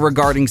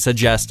regarding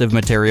suggestive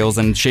materials,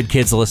 and should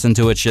kids listen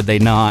to it, should they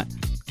not?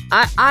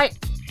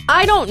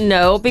 I don't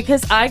know,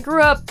 because I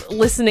grew up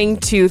listening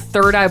to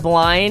Third Eye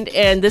Blind,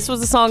 and this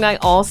was a song I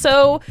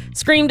also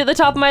screamed at the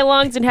top of my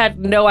lungs and had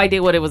no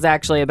idea what it was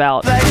actually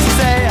about. Like to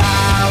say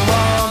I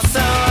want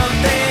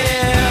something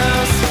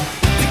else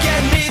to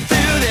get me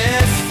through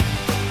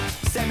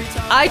this.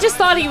 I just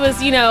thought he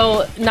was,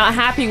 not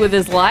happy with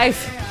his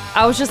life.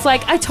 I was just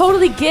like, I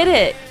totally get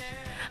it.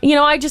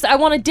 I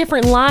want a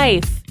different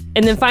life.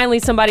 And then finally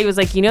somebody was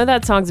like,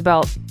 that song's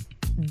about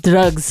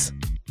drugs,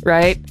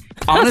 right?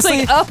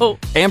 Honestly, I was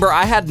like, Amber,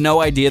 I had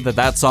no idea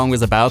that song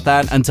was about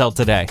that until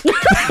today.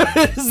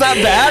 Is that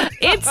bad?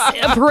 It's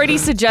a pretty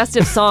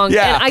suggestive song.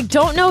 Yeah. And I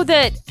don't know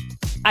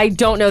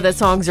that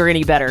songs are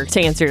any better,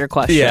 to answer your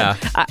question. Yeah.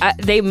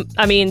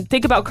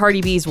 Think about Cardi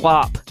B's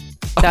WAP.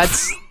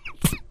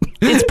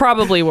 It's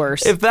probably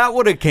worse. If that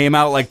would have came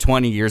out like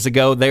 20 years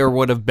ago, there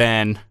would have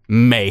been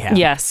mayhem.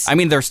 Yes.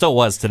 There still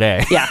was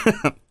today. Yeah. Here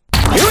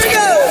we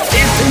go!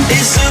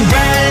 It's a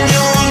brand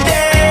new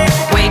day.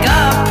 Wake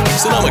up!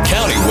 Sonoma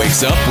County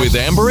wakes up with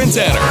Amber and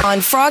Tanner. On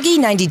Froggy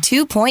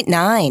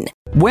 92.9.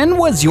 When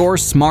was your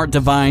smart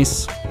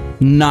device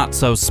not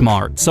so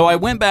smart? So I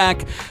went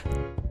back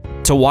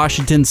to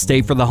Washington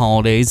State for the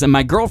holidays, and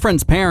my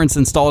girlfriend's parents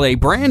installed a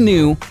brand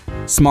new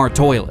smart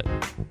toilet.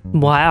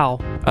 Wow.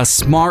 A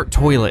smart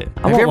toilet.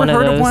 Have you ever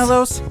heard of one of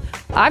those?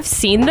 I've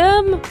seen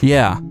them.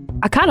 Yeah.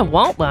 I kind of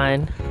want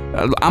one.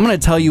 I'm going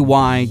to tell you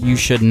why you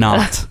should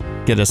not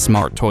get a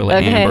smart toilet,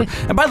 Okay. Amber.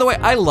 And by the way,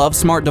 I love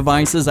smart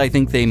devices. I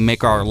think they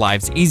make our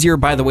lives easier.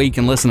 By the way, you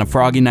can listen to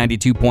Froggy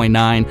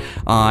 92.9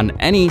 on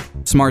any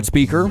smart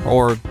speaker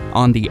or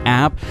on the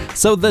app.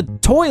 So the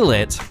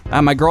toilet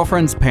at my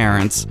girlfriend's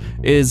parents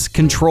is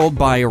controlled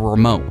by a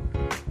remote.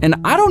 And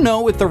I don't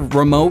know if the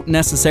remote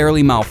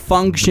necessarily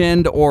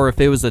malfunctioned or if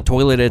it was the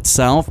toilet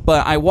itself,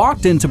 but I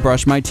walked in to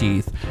brush my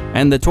teeth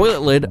and the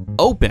toilet lid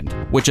opened,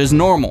 which is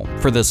normal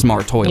for the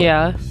smart toilet.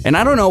 Yeah. And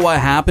I don't know what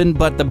happened,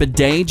 but the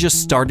bidet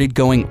just started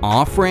going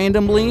off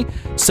randomly,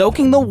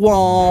 soaking the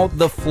wall,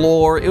 the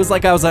floor. It was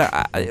like I was at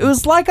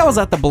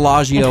the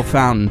Bellagio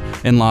fountain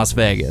in Las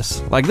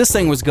Vegas. Like this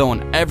thing was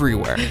going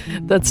everywhere.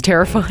 That's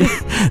terrifying.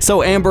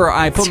 So Amber,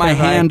 I put my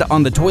hand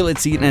on the toilet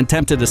seat and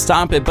attempted to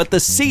stop it, but the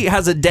seat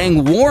has a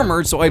dang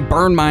warmer, so I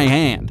burned my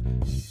hand.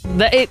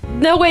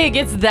 No way it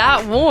gets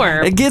that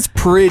warm. It gets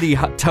pretty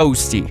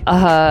toasty.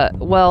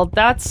 Well,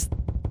 that's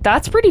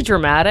That's pretty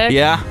dramatic.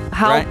 Yeah.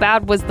 How right?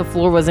 bad was the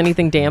floor? Was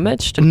anything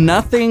damaged?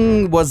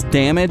 Nothing was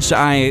damaged.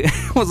 I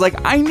was like,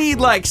 I need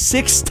like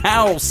 6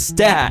 towels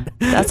stat.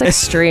 That's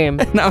extreme.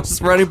 And I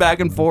was running back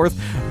and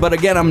forth. But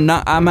again,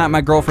 I'm at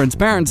my girlfriend's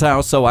parents'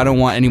 house, so I don't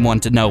want anyone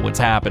to know what's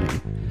happening.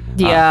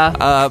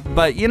 Yeah.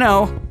 But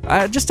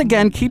just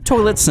again, keep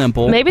toilets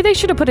simple. Maybe they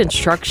should have put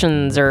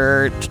instructions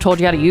or told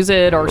you how to use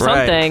it or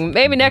something.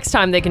 Maybe next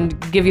time they can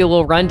give you a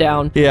little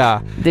rundown.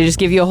 Yeah. They just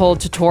give you a whole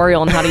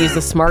tutorial on how to use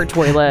the smart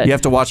toilet. You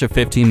have to watch a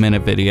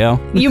 15-minute video.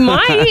 You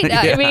might.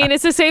 Yeah. I mean,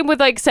 it's the same with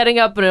like setting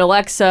up an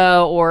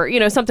Alexa or,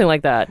 something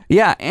like that.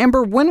 Yeah.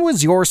 Amber, when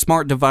was your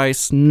smart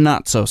device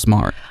not so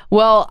smart?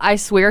 Well, I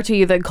swear to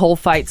you that Cole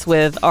fights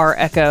with our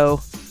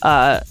Echo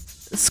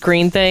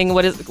screen thing.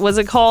 What's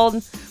it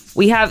called?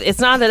 It's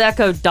not the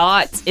Echo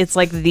Dot. It's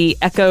like the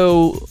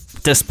Echo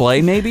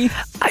display, maybe?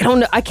 I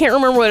don't know. I can't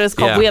remember what it's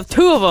called. Yeah. We have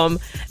 2 of them,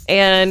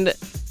 and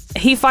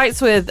he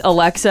fights with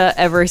Alexa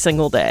every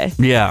single day.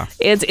 Yeah.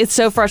 It's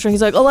so frustrating.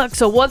 He's like,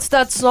 Alexa, what's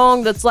that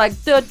song that's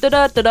like da da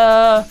da da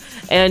da?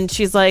 And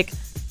she's like,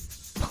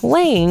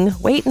 playing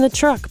Wait in the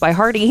Truck by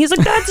Hardy. He's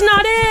like, that's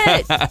not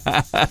it.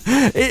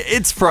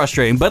 It's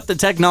frustrating, but the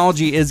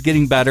technology is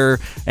getting better,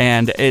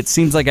 and it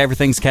seems like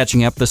everything's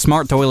catching up. The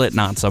smart toilet,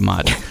 not so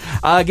much.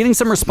 Getting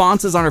some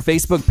responses on our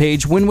Facebook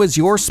page. When was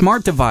your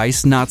smart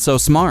device not so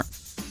smart?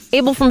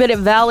 Abel from Bennett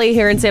Valley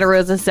here in Santa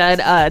Rosa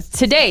said,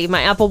 today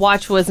my Apple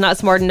Watch was not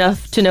smart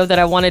enough to know that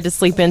I wanted to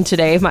sleep in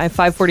today. My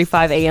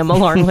 5:45 a.m.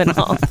 alarm went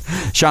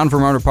off. Sean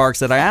from Roner Park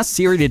said, I asked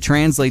Siri to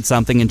translate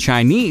something in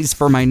Chinese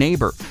for my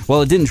neighbor.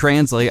 Well, it didn't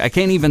translate. I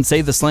can't even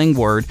say the slang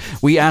word.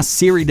 We asked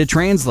Siri to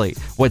translate.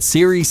 What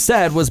Siri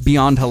said was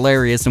beyond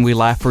hilarious, and we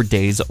laughed for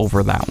days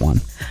over that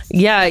one.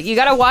 Yeah, you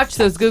got to watch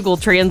those Google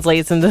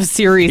Translates and those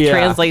Siri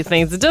Translate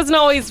things. It doesn't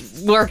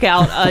always work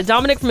out.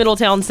 Dominic from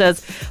Middletown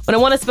says, when I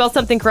want to spell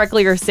something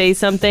correctly or say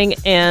something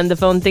and the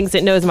phone thinks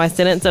it knows my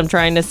sentence I'm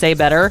trying to say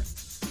better.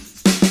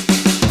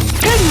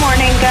 Good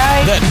morning,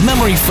 guys. That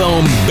memory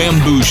foam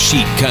bamboo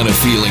sheet kind of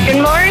feeling.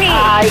 Good morning.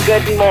 Hi,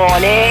 good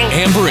morning.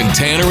 Amber and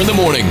Tanner in the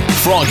morning.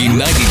 Froggy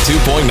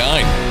 92.9.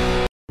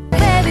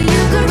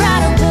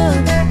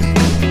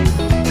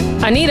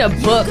 I need a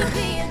book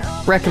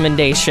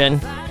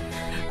recommendation.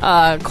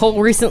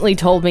 Cole recently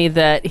told me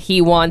that he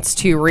wants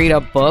to read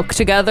a book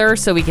together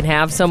so we can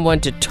have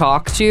someone to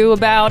talk to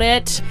about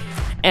it.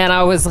 And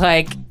I was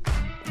like,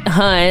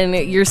 hun,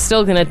 you're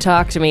still going to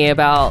talk to me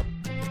about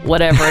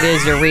whatever it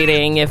is you're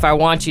reading if I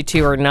want you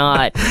to or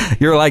not.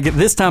 You're like,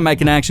 this time I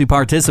can actually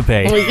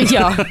participate.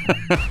 Yeah.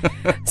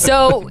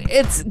 So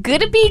it's going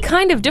to be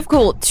kind of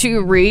difficult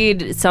to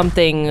read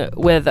something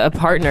with a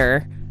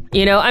partner.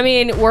 I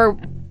mean,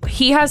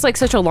 he has like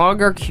such a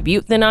longer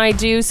commute than I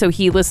do, so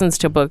he listens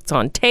to books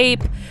on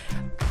tape.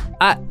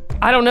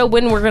 I don't know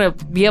when we're going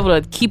to be able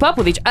to keep up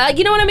with each other.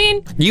 You know what I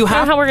mean? I don't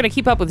know how we're going to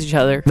keep up with each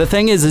other. The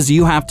thing is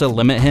you have to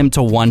limit him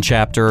to 1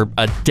 chapter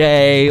a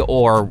day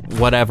or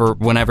whatever,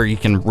 whenever you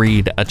can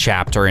read a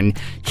chapter. And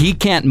he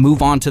can't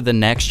move on to the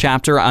next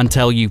chapter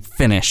until you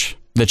finish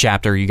the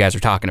chapter you guys are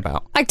talking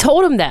about. I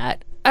told him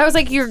that. I was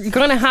like, you're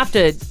going to have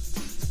to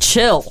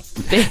chill,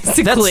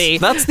 basically.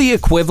 That's the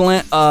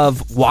equivalent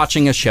of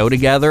watching a show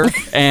together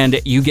and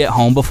you get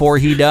home before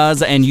he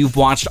does and you've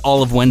watched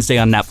all of Wednesday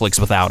on Netflix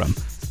without him.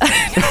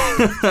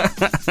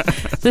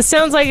 This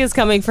sounds like it's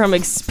coming from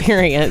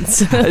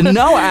experience.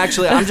 No,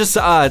 actually, I'm just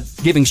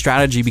giving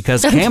strategy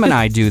because Cam and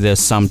I do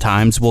this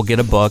sometimes. We'll get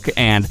a book,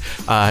 and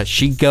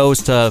she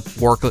goes to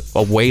work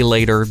way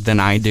later than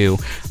I do.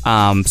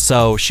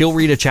 So she'll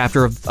read a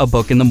chapter of a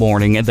book in the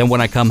morning, and then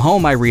when I come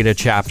home, I read a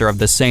chapter of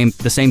the same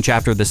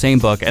chapter of the same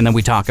book, and then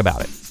we talk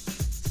about it.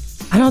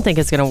 I don't think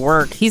it's going to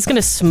work. He's going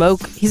to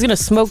smoke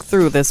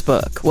through this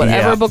book,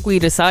 whatever book we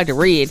decide to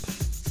read.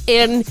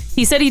 And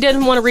he said he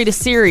didn't want to read a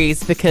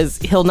series because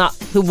he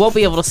won't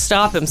be able to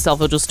stop himself.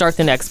 He'll just start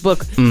the next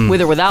book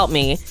with or without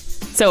me.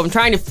 So I'm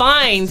trying to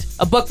find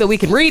a book that we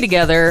can read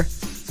together.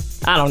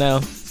 I don't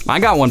know. I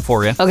got one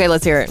for you. Okay,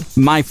 let's hear it.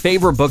 My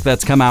favorite book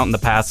that's come out in the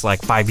past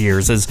 5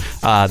 years is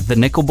The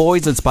Nickel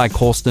Boys. It's by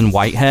Colston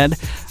Whitehead.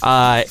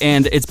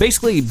 And it's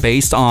basically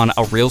based on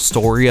a real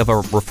story of a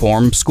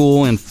reform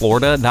school in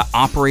Florida that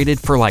operated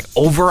for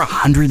over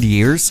 100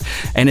 years.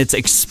 And it's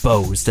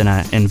exposed in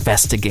an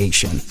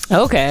investigation.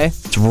 Okay.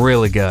 It's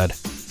really good.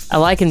 I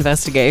like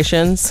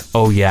investigations.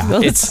 Oh,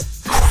 yeah.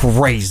 It's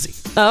crazy.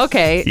 Oh,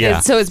 okay.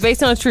 Yeah. So it's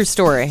based on a true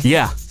story.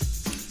 Yeah.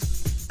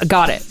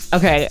 Got it.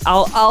 Okay,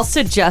 I'll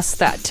suggest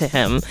that to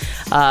him.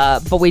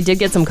 But we did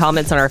get some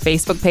comments on our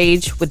Facebook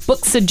page with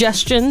book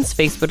suggestions,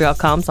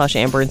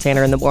 facebook.com/Amber and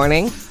Tanner in the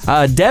morning.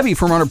 Debbie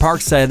from Roner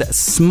Park said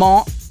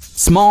Small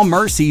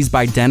Mercies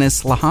by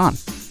Dennis Lahan.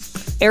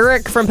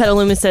 Eric from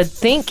Petaluma said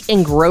Think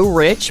and Grow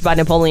Rich by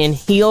Napoleon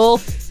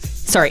Hill.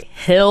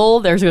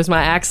 There goes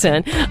my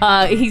accent.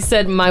 He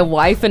said, my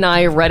wife and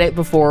I read it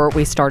before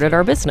we started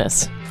our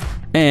business.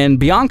 And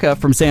Bianca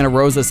from Santa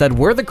Rosa said,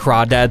 Where the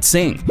Crawdads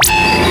Sing.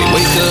 We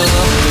wake up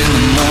in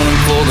the morning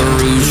for the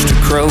rooster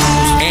crows.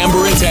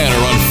 Amber and Tanner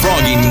on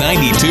Froggy Froggy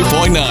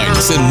 92.9,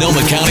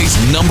 Sonoma County's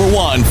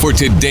 #1 for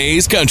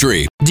today's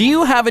country. Do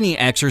you have any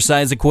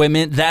exercise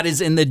equipment that is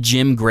in the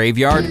gym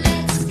graveyard?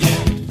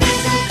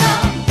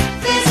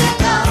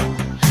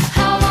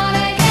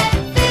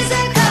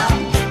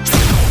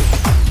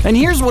 And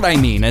here's what I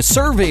mean. A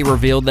survey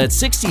revealed that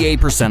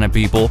 68% of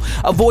people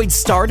avoid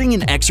starting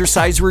an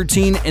exercise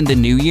routine in the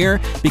new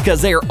year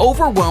because they are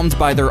overwhelmed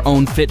by their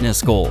own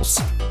fitness goals.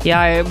 Yeah,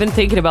 I've been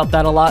thinking about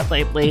that a lot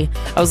lately.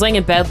 I was laying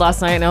in bed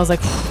last night and I was like,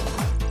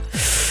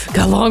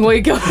 got a long way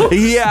to go.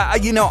 Yeah,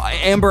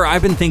 Amber,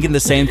 I've been thinking the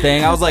same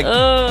thing. I was like,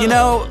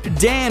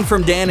 Dan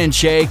from Dan and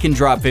Shay can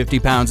drop 50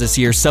 pounds this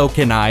year, so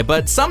can I.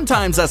 But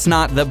sometimes that's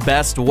not the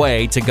best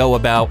way to go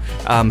about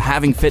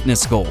having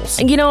fitness goals.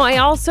 I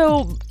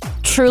also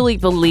truly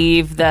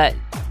believe that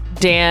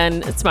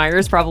Dan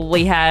Smyers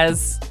probably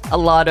has a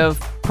lot of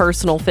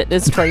personal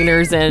fitness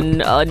trainers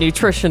and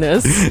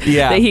nutritionists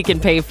that he can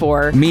pay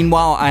for.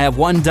 Meanwhile, I have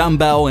one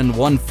dumbbell and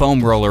one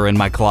foam roller in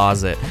my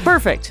closet.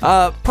 Perfect.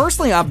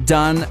 Personally, I've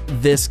done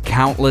this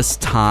countless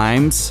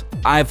times.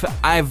 I've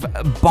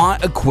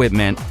bought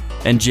equipment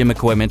and gym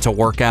equipment to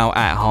work out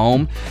at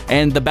home,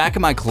 and the back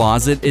of my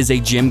closet is a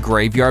gym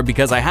graveyard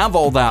because I have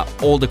all that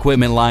old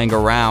equipment lying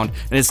around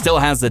and it still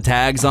has the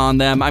tags on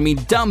them. I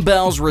mean,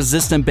 dumbbells,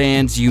 resistant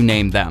bands, you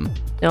name them.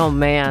 Oh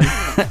man.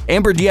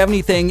 Amber, do you have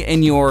anything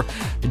in your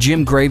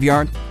gym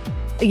graveyard?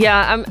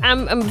 Yeah,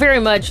 I'm very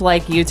much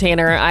like you,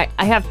 Tanner.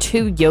 I have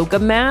 2 yoga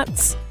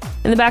mats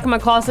in the back of my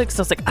closet, so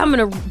I was like, I'm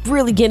gonna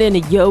really get into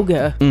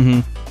yoga.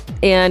 Mm-hmm.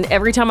 And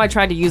every time I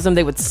tried to use them,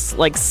 they would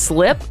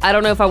slip. I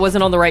don't know if I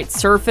wasn't on the right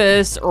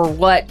surface or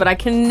what, but I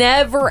can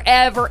never,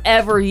 ever,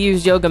 ever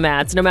use yoga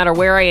mats. No matter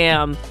where I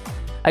am,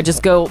 I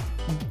just go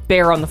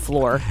bare on the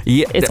floor.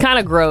 Yeah, it's kind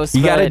of gross.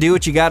 You got to do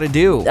what you got to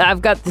do.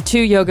 I've got the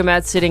 2 yoga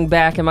mats sitting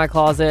back in my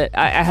closet.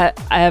 I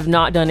have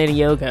not done any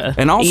yoga.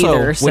 And also,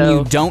 either, when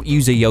you don't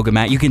use a yoga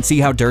mat, you can see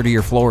how dirty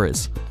your floor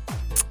is.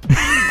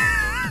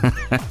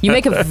 You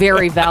make a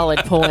very valid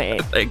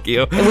point. Thank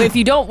you. And if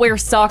you don't wear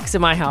socks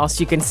in my house,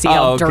 you can see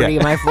how dirty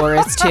my floor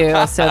is too.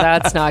 So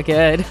that's not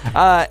good.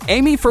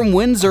 Amy from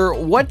Windsor,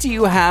 what do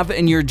you have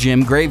in your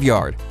gym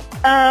graveyard?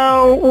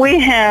 We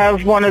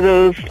have one of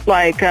those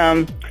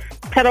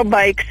pedal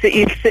bikes that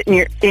you sit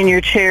in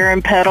your chair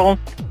and pedal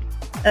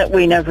that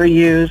we never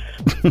use.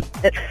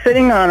 It's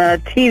sitting on a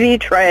TV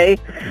tray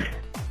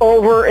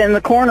over in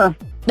the corner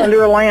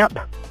under a lamp.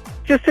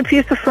 Just a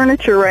piece of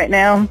furniture right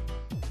now.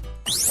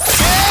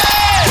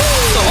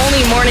 The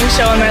only morning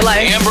show in my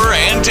life. Amber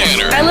and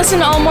Tanner. I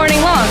listen all morning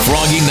long.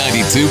 Froggy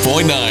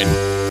 92.9.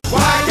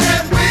 Why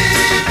can't we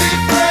be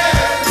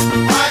friends?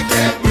 Why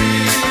can't we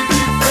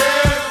be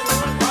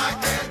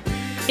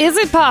friends? Is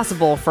it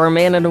possible for a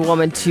man and a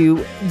woman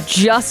to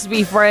just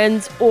be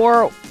friends,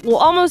 or will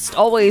almost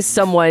always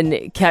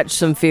someone catch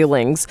some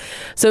feelings?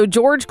 So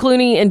George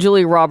Clooney and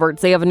Julia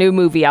Roberts, they have a new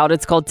movie out.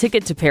 It's called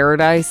Ticket to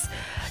Paradise.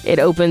 It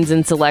opens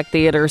in select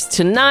theaters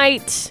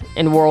tonight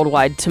and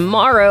worldwide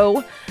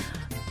tomorrow.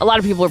 A lot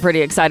of people are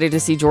pretty excited to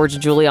see George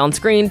and Julia on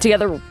screen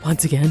together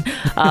once again.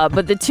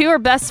 But the 2 are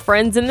best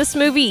friends in this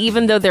movie,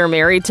 even though they're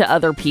married to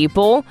other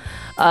people.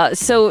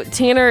 So,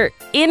 Tanner,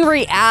 in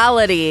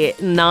reality,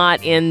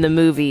 not in the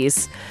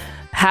movies,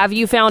 have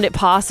you found it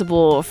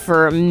possible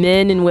for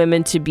men and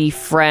women to be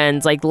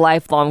friends, like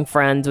lifelong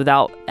friends,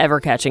 without ever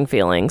catching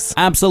feelings?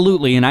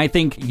 Absolutely. And I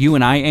think you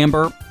and I,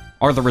 Amber,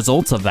 are the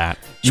results of that.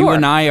 Sure. You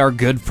and I are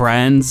good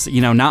friends.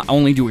 Not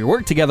only do we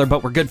work together,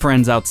 but we're good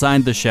friends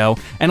outside the show.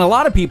 And a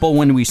lot of people,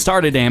 when we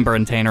started Amber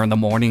and Tanner in the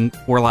morning,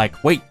 were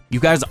like, wait, you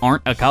guys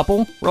aren't a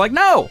couple? We're like,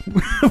 no,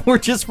 we're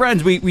just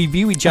friends. We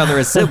view each other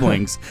as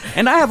siblings.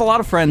 And I have a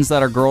lot of friends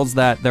that are girls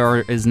that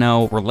there is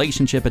no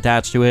relationship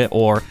attached to it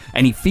or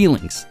any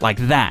feelings like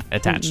that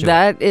attached to it.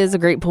 That is a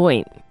great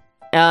point.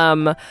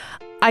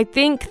 I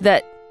think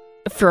that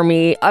for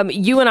me,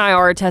 you and I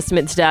are a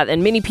testament to that,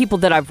 and many people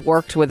that I've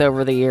worked with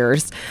over the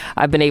years,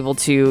 I've been able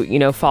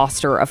to,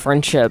 foster a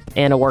friendship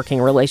and a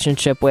working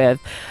relationship with.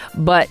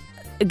 But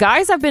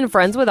guys I've been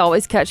friends with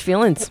always catch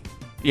feelings.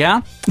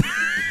 Yeah?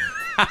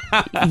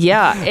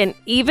 Yeah, and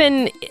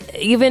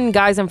even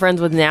guys I'm friends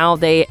with now,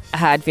 they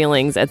had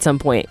feelings at some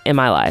point in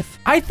my life.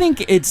 I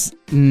think it's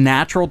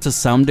natural to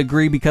some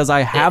degree because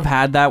I have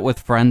had that with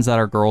friends that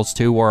are girls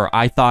too, where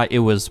I thought it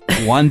was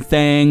one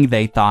thing,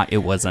 they thought it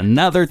was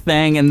another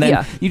thing, and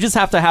then you just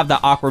have to have that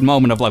awkward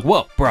moment of like,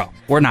 whoa, bro,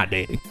 we're not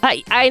dating.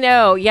 I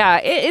know, yeah,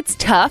 it's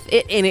tough,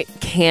 and it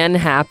can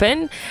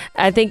happen.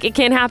 I think it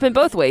can happen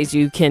both ways.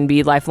 You can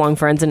be lifelong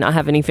friends and not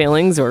have any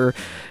feelings, or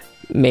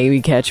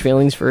maybe catch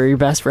feelings for your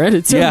best friend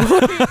at some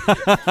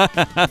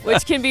point,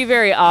 which can be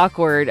very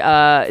awkward.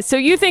 So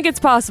you think it's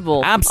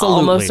possible? Absolutely.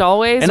 Almost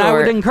always? And I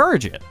would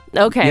encourage it.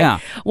 Okay. Yeah.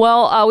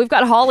 Well, we've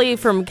got Holly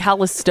from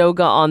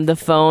Calistoga on the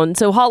phone.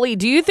 So Holly,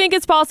 do you think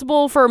it's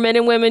possible for men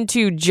and women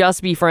to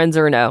just be friends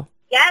or no?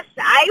 Yes,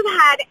 I've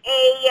had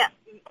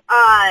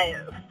a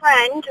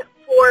friend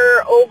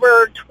for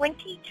over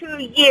 22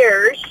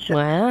 years.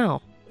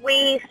 Wow.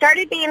 We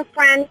started being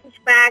friends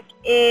back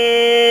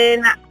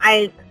in,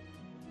 I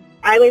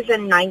was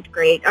in 10th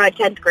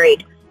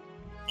grade.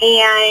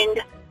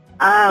 And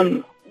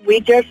We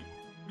just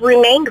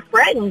remained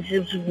friends.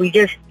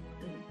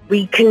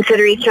 We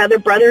consider each other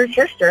brother and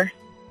sister.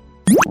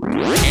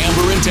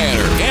 Amber and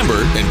Tanner.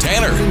 Amber and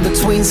Tanner.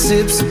 Between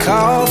sips of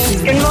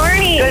coffee. Good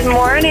morning. Good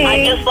morning.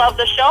 I just love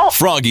the show.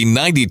 Froggy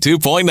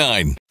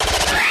 92.9.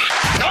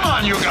 Come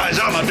on, you guys.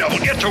 I'm a double.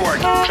 Get to work.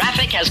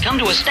 Traffic has come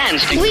to a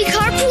standstill. We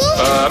carpool?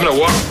 I'm gonna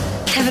walk.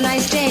 Have a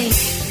nice day.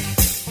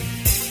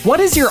 What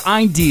is your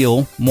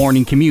ideal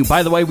morning commute?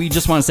 By the way, we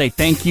just want to say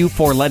thank you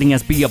for letting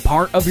us be a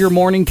part of your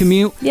morning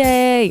commute.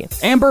 Yay.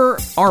 Amber,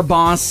 our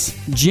boss,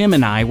 Jim,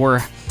 and I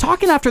were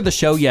talking after the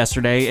show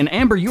yesterday, and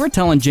Amber, you were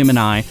telling Jim and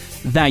I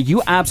that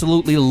you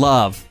absolutely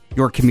love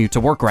your commute to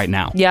work right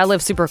now. Yeah, I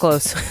live super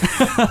close.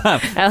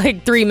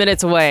 Like 3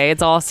 minutes away.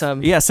 It's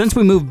awesome. Yeah, since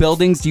we moved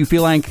buildings, do you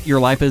feel like your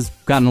life has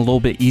gotten a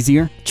little bit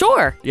easier?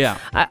 Sure. Yeah.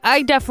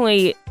 I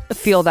definitely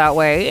feel that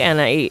way,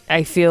 and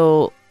I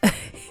feel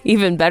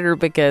even better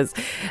because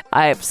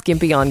I'm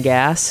skimpy on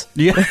gas.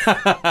 Yeah.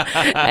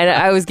 And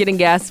I was getting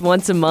gas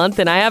once a month,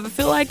 and I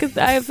feel like it's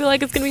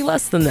going to be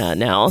less than that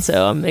now,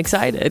 so I'm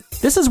excited.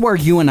 This is where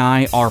you and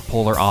I are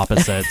polar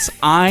opposites.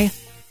 I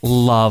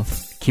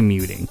love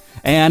commuting.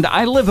 And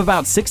I live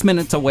about 6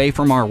 minutes away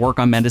from our work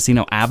on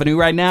Mendocino Avenue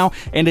right now,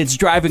 and it's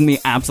driving me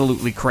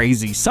absolutely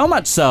crazy. So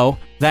much so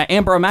that,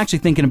 Amber, I'm actually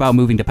thinking about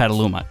moving to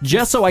Petaluma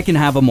just so I can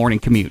have a morning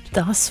commute.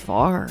 Thus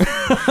far.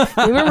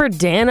 You remember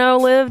Dano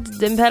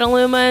lived in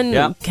Petaluma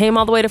and came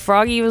all the way to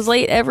Froggy? He was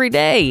late every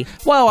day.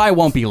 Well, I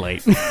won't be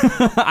late.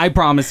 I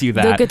promise you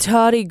that. The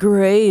Gatati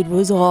grade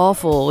was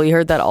awful. We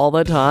heard that all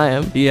the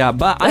time. Yeah,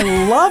 but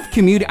I love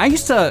commuting. I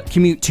used to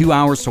commute 2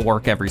 hours to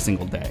work every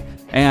single day.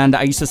 And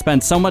I used to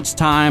spend so much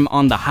time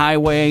on the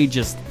highway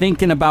just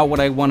thinking about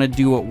what I want to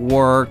do at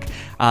work,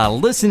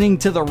 listening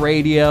to the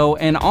radio.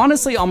 And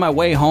honestly, on my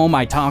way home,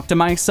 I talk to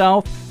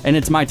myself, and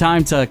it's my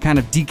time to kind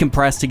of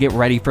decompress to get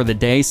ready for the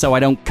day so I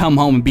don't come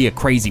home and be a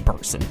crazy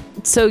person.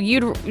 So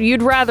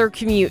you'd rather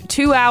commute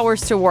 2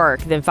 hours to work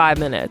than 5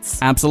 minutes?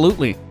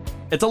 Absolutely.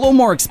 It's a little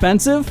more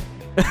expensive,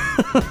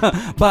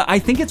 but I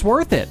think it's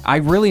worth it. I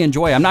really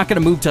enjoy it. I'm not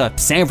going to move to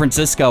San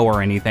Francisco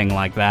or anything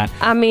like that.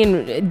 I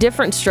mean,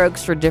 different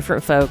strokes for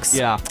different folks.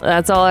 Yeah.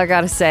 That's all I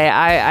got to say.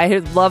 I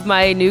love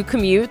my new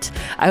commute.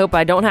 I hope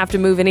I don't have to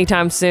move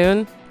anytime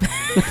soon.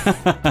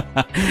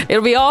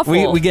 It'll be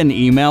awful. We get an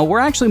email. We're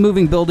actually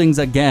moving buildings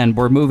again.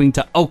 We're moving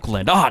to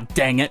Oakland. Oh,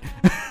 dang it.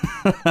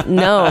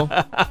 No,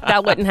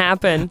 that wouldn't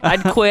happen.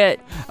 I'd quit.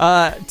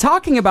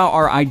 Talking about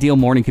our ideal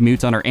morning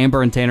commutes on our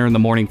Amber and Tanner in the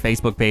Morning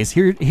Facebook page,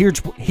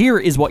 here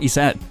is what you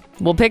said.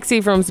 Well,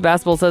 Pixie from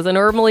Sebastopol says, I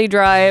normally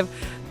drive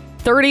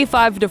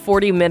 35 to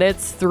 40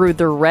 minutes through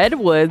the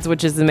redwoods,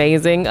 which is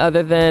amazing,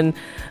 other than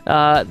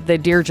the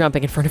deer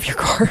jumping in front of your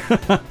car.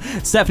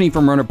 Stephanie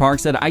from Rohnert Park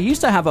said, I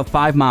used to have a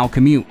 5-mile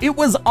commute. It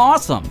was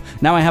awesome.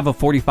 Now I have a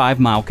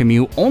 45-mile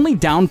commute. Only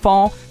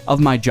downfall of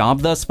my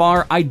job thus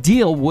far,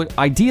 ideal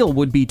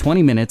would be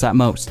 20 minutes at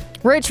most.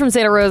 Rich from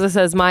Santa Rosa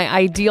says, my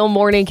ideal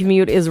morning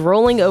commute is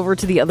rolling over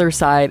to the other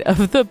side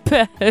of the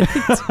bed.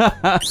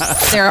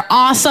 They're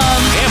awesome.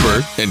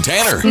 Amber and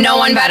Tanner. No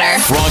one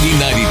better. Froggy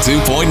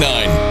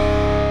 92.9.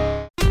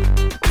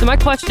 So my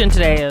question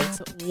today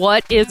is,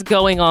 what is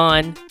going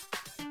on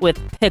with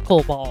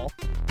pickleball?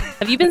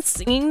 Have you been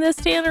seeing this,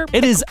 Tanner?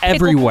 It is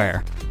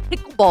everywhere.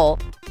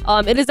 Pickleball.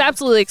 It has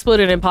absolutely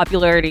exploded in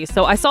popularity.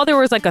 So I saw there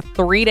was like a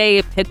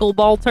 3-day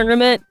pickleball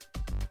tournament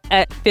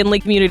at Finley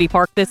Community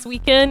Park this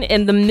weekend,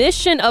 and the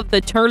mission of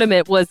the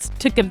tournament was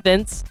to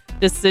convince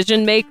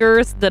decision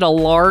makers that a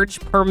large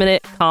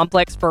permanent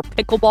complex for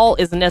pickleball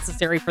is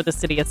necessary for the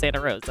city of Santa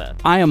Rosa.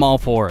 I am all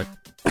for it.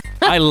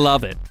 I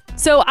love it.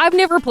 So I've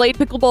never played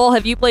pickleball.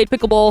 Have you played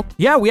pickleball?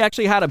 Yeah, we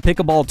actually had a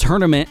pickleball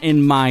tournament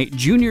in my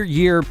junior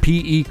year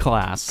PE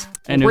class.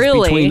 And it was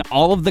Really? between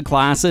all of the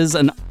classes,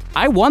 and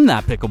I won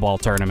that pickleball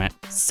tournament.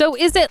 So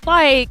is it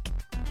like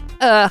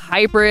a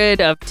hybrid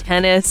of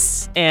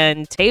tennis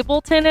and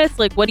table tennis?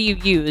 Like, what do you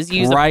use?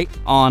 Right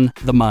on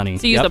the money.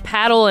 So you use a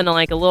paddle and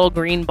like a little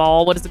green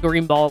ball. What is the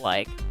green ball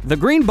like? The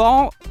green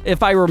ball,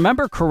 if I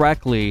remember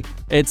correctly,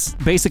 it's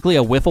basically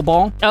a wiffle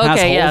ball.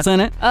 Okay, has holes in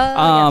it.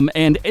 Yeah.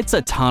 And it's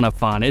a ton of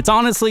fun. It's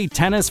honestly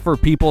tennis for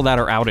people that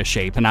are out of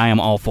shape, and I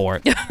am all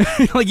for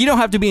it. Like, you don't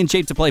have to be in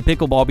shape to play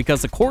pickleball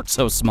because the court's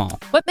so small.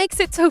 What makes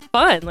it so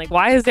fun? Like,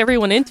 why is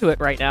everyone into it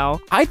right now?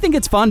 I think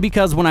it's fun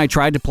because when I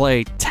tried to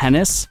play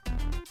tennis,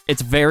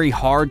 it's very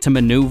hard to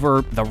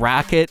maneuver the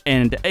racket,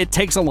 and it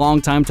takes a long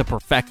time to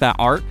perfect that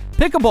art.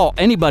 Pickleball,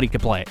 anybody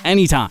could play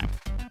anytime.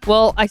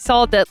 Well, I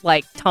saw that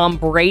like Tom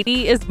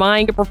Brady is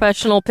buying a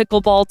professional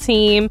pickleball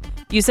team.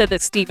 You said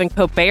that Stephen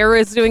Colbert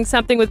is doing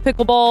something with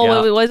pickleball.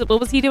 Yeah. What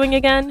was he doing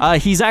again?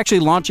 He's actually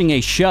launching a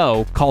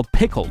show called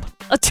Pickled.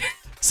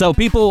 So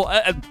people,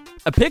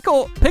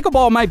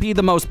 pickleball might be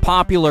the most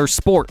popular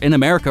sport in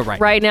America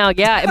right now.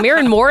 Yeah.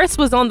 Maren Morris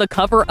was on the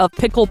cover of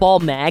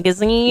Pickleball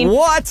magazine.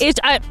 What?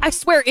 I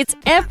swear it's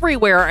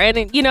everywhere.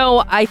 And, you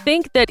know, I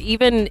think that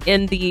even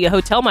in the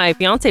hotel my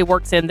fiance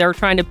works in, they're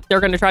going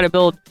to try to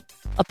build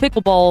a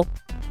pickleball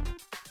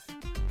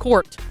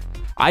court.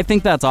 I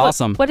think that's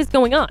awesome. What is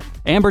going on?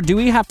 Amber, do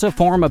we have to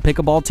form a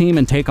pickleball team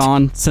and take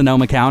on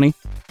Sonoma County?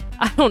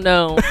 I don't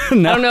know. I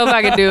don't know if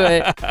I could do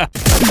it.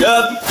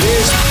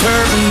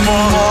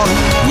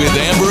 With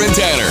Amber and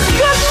Tanner.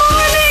 Good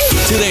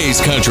morning.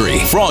 Today's Country,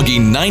 Froggy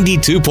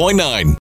 92.9.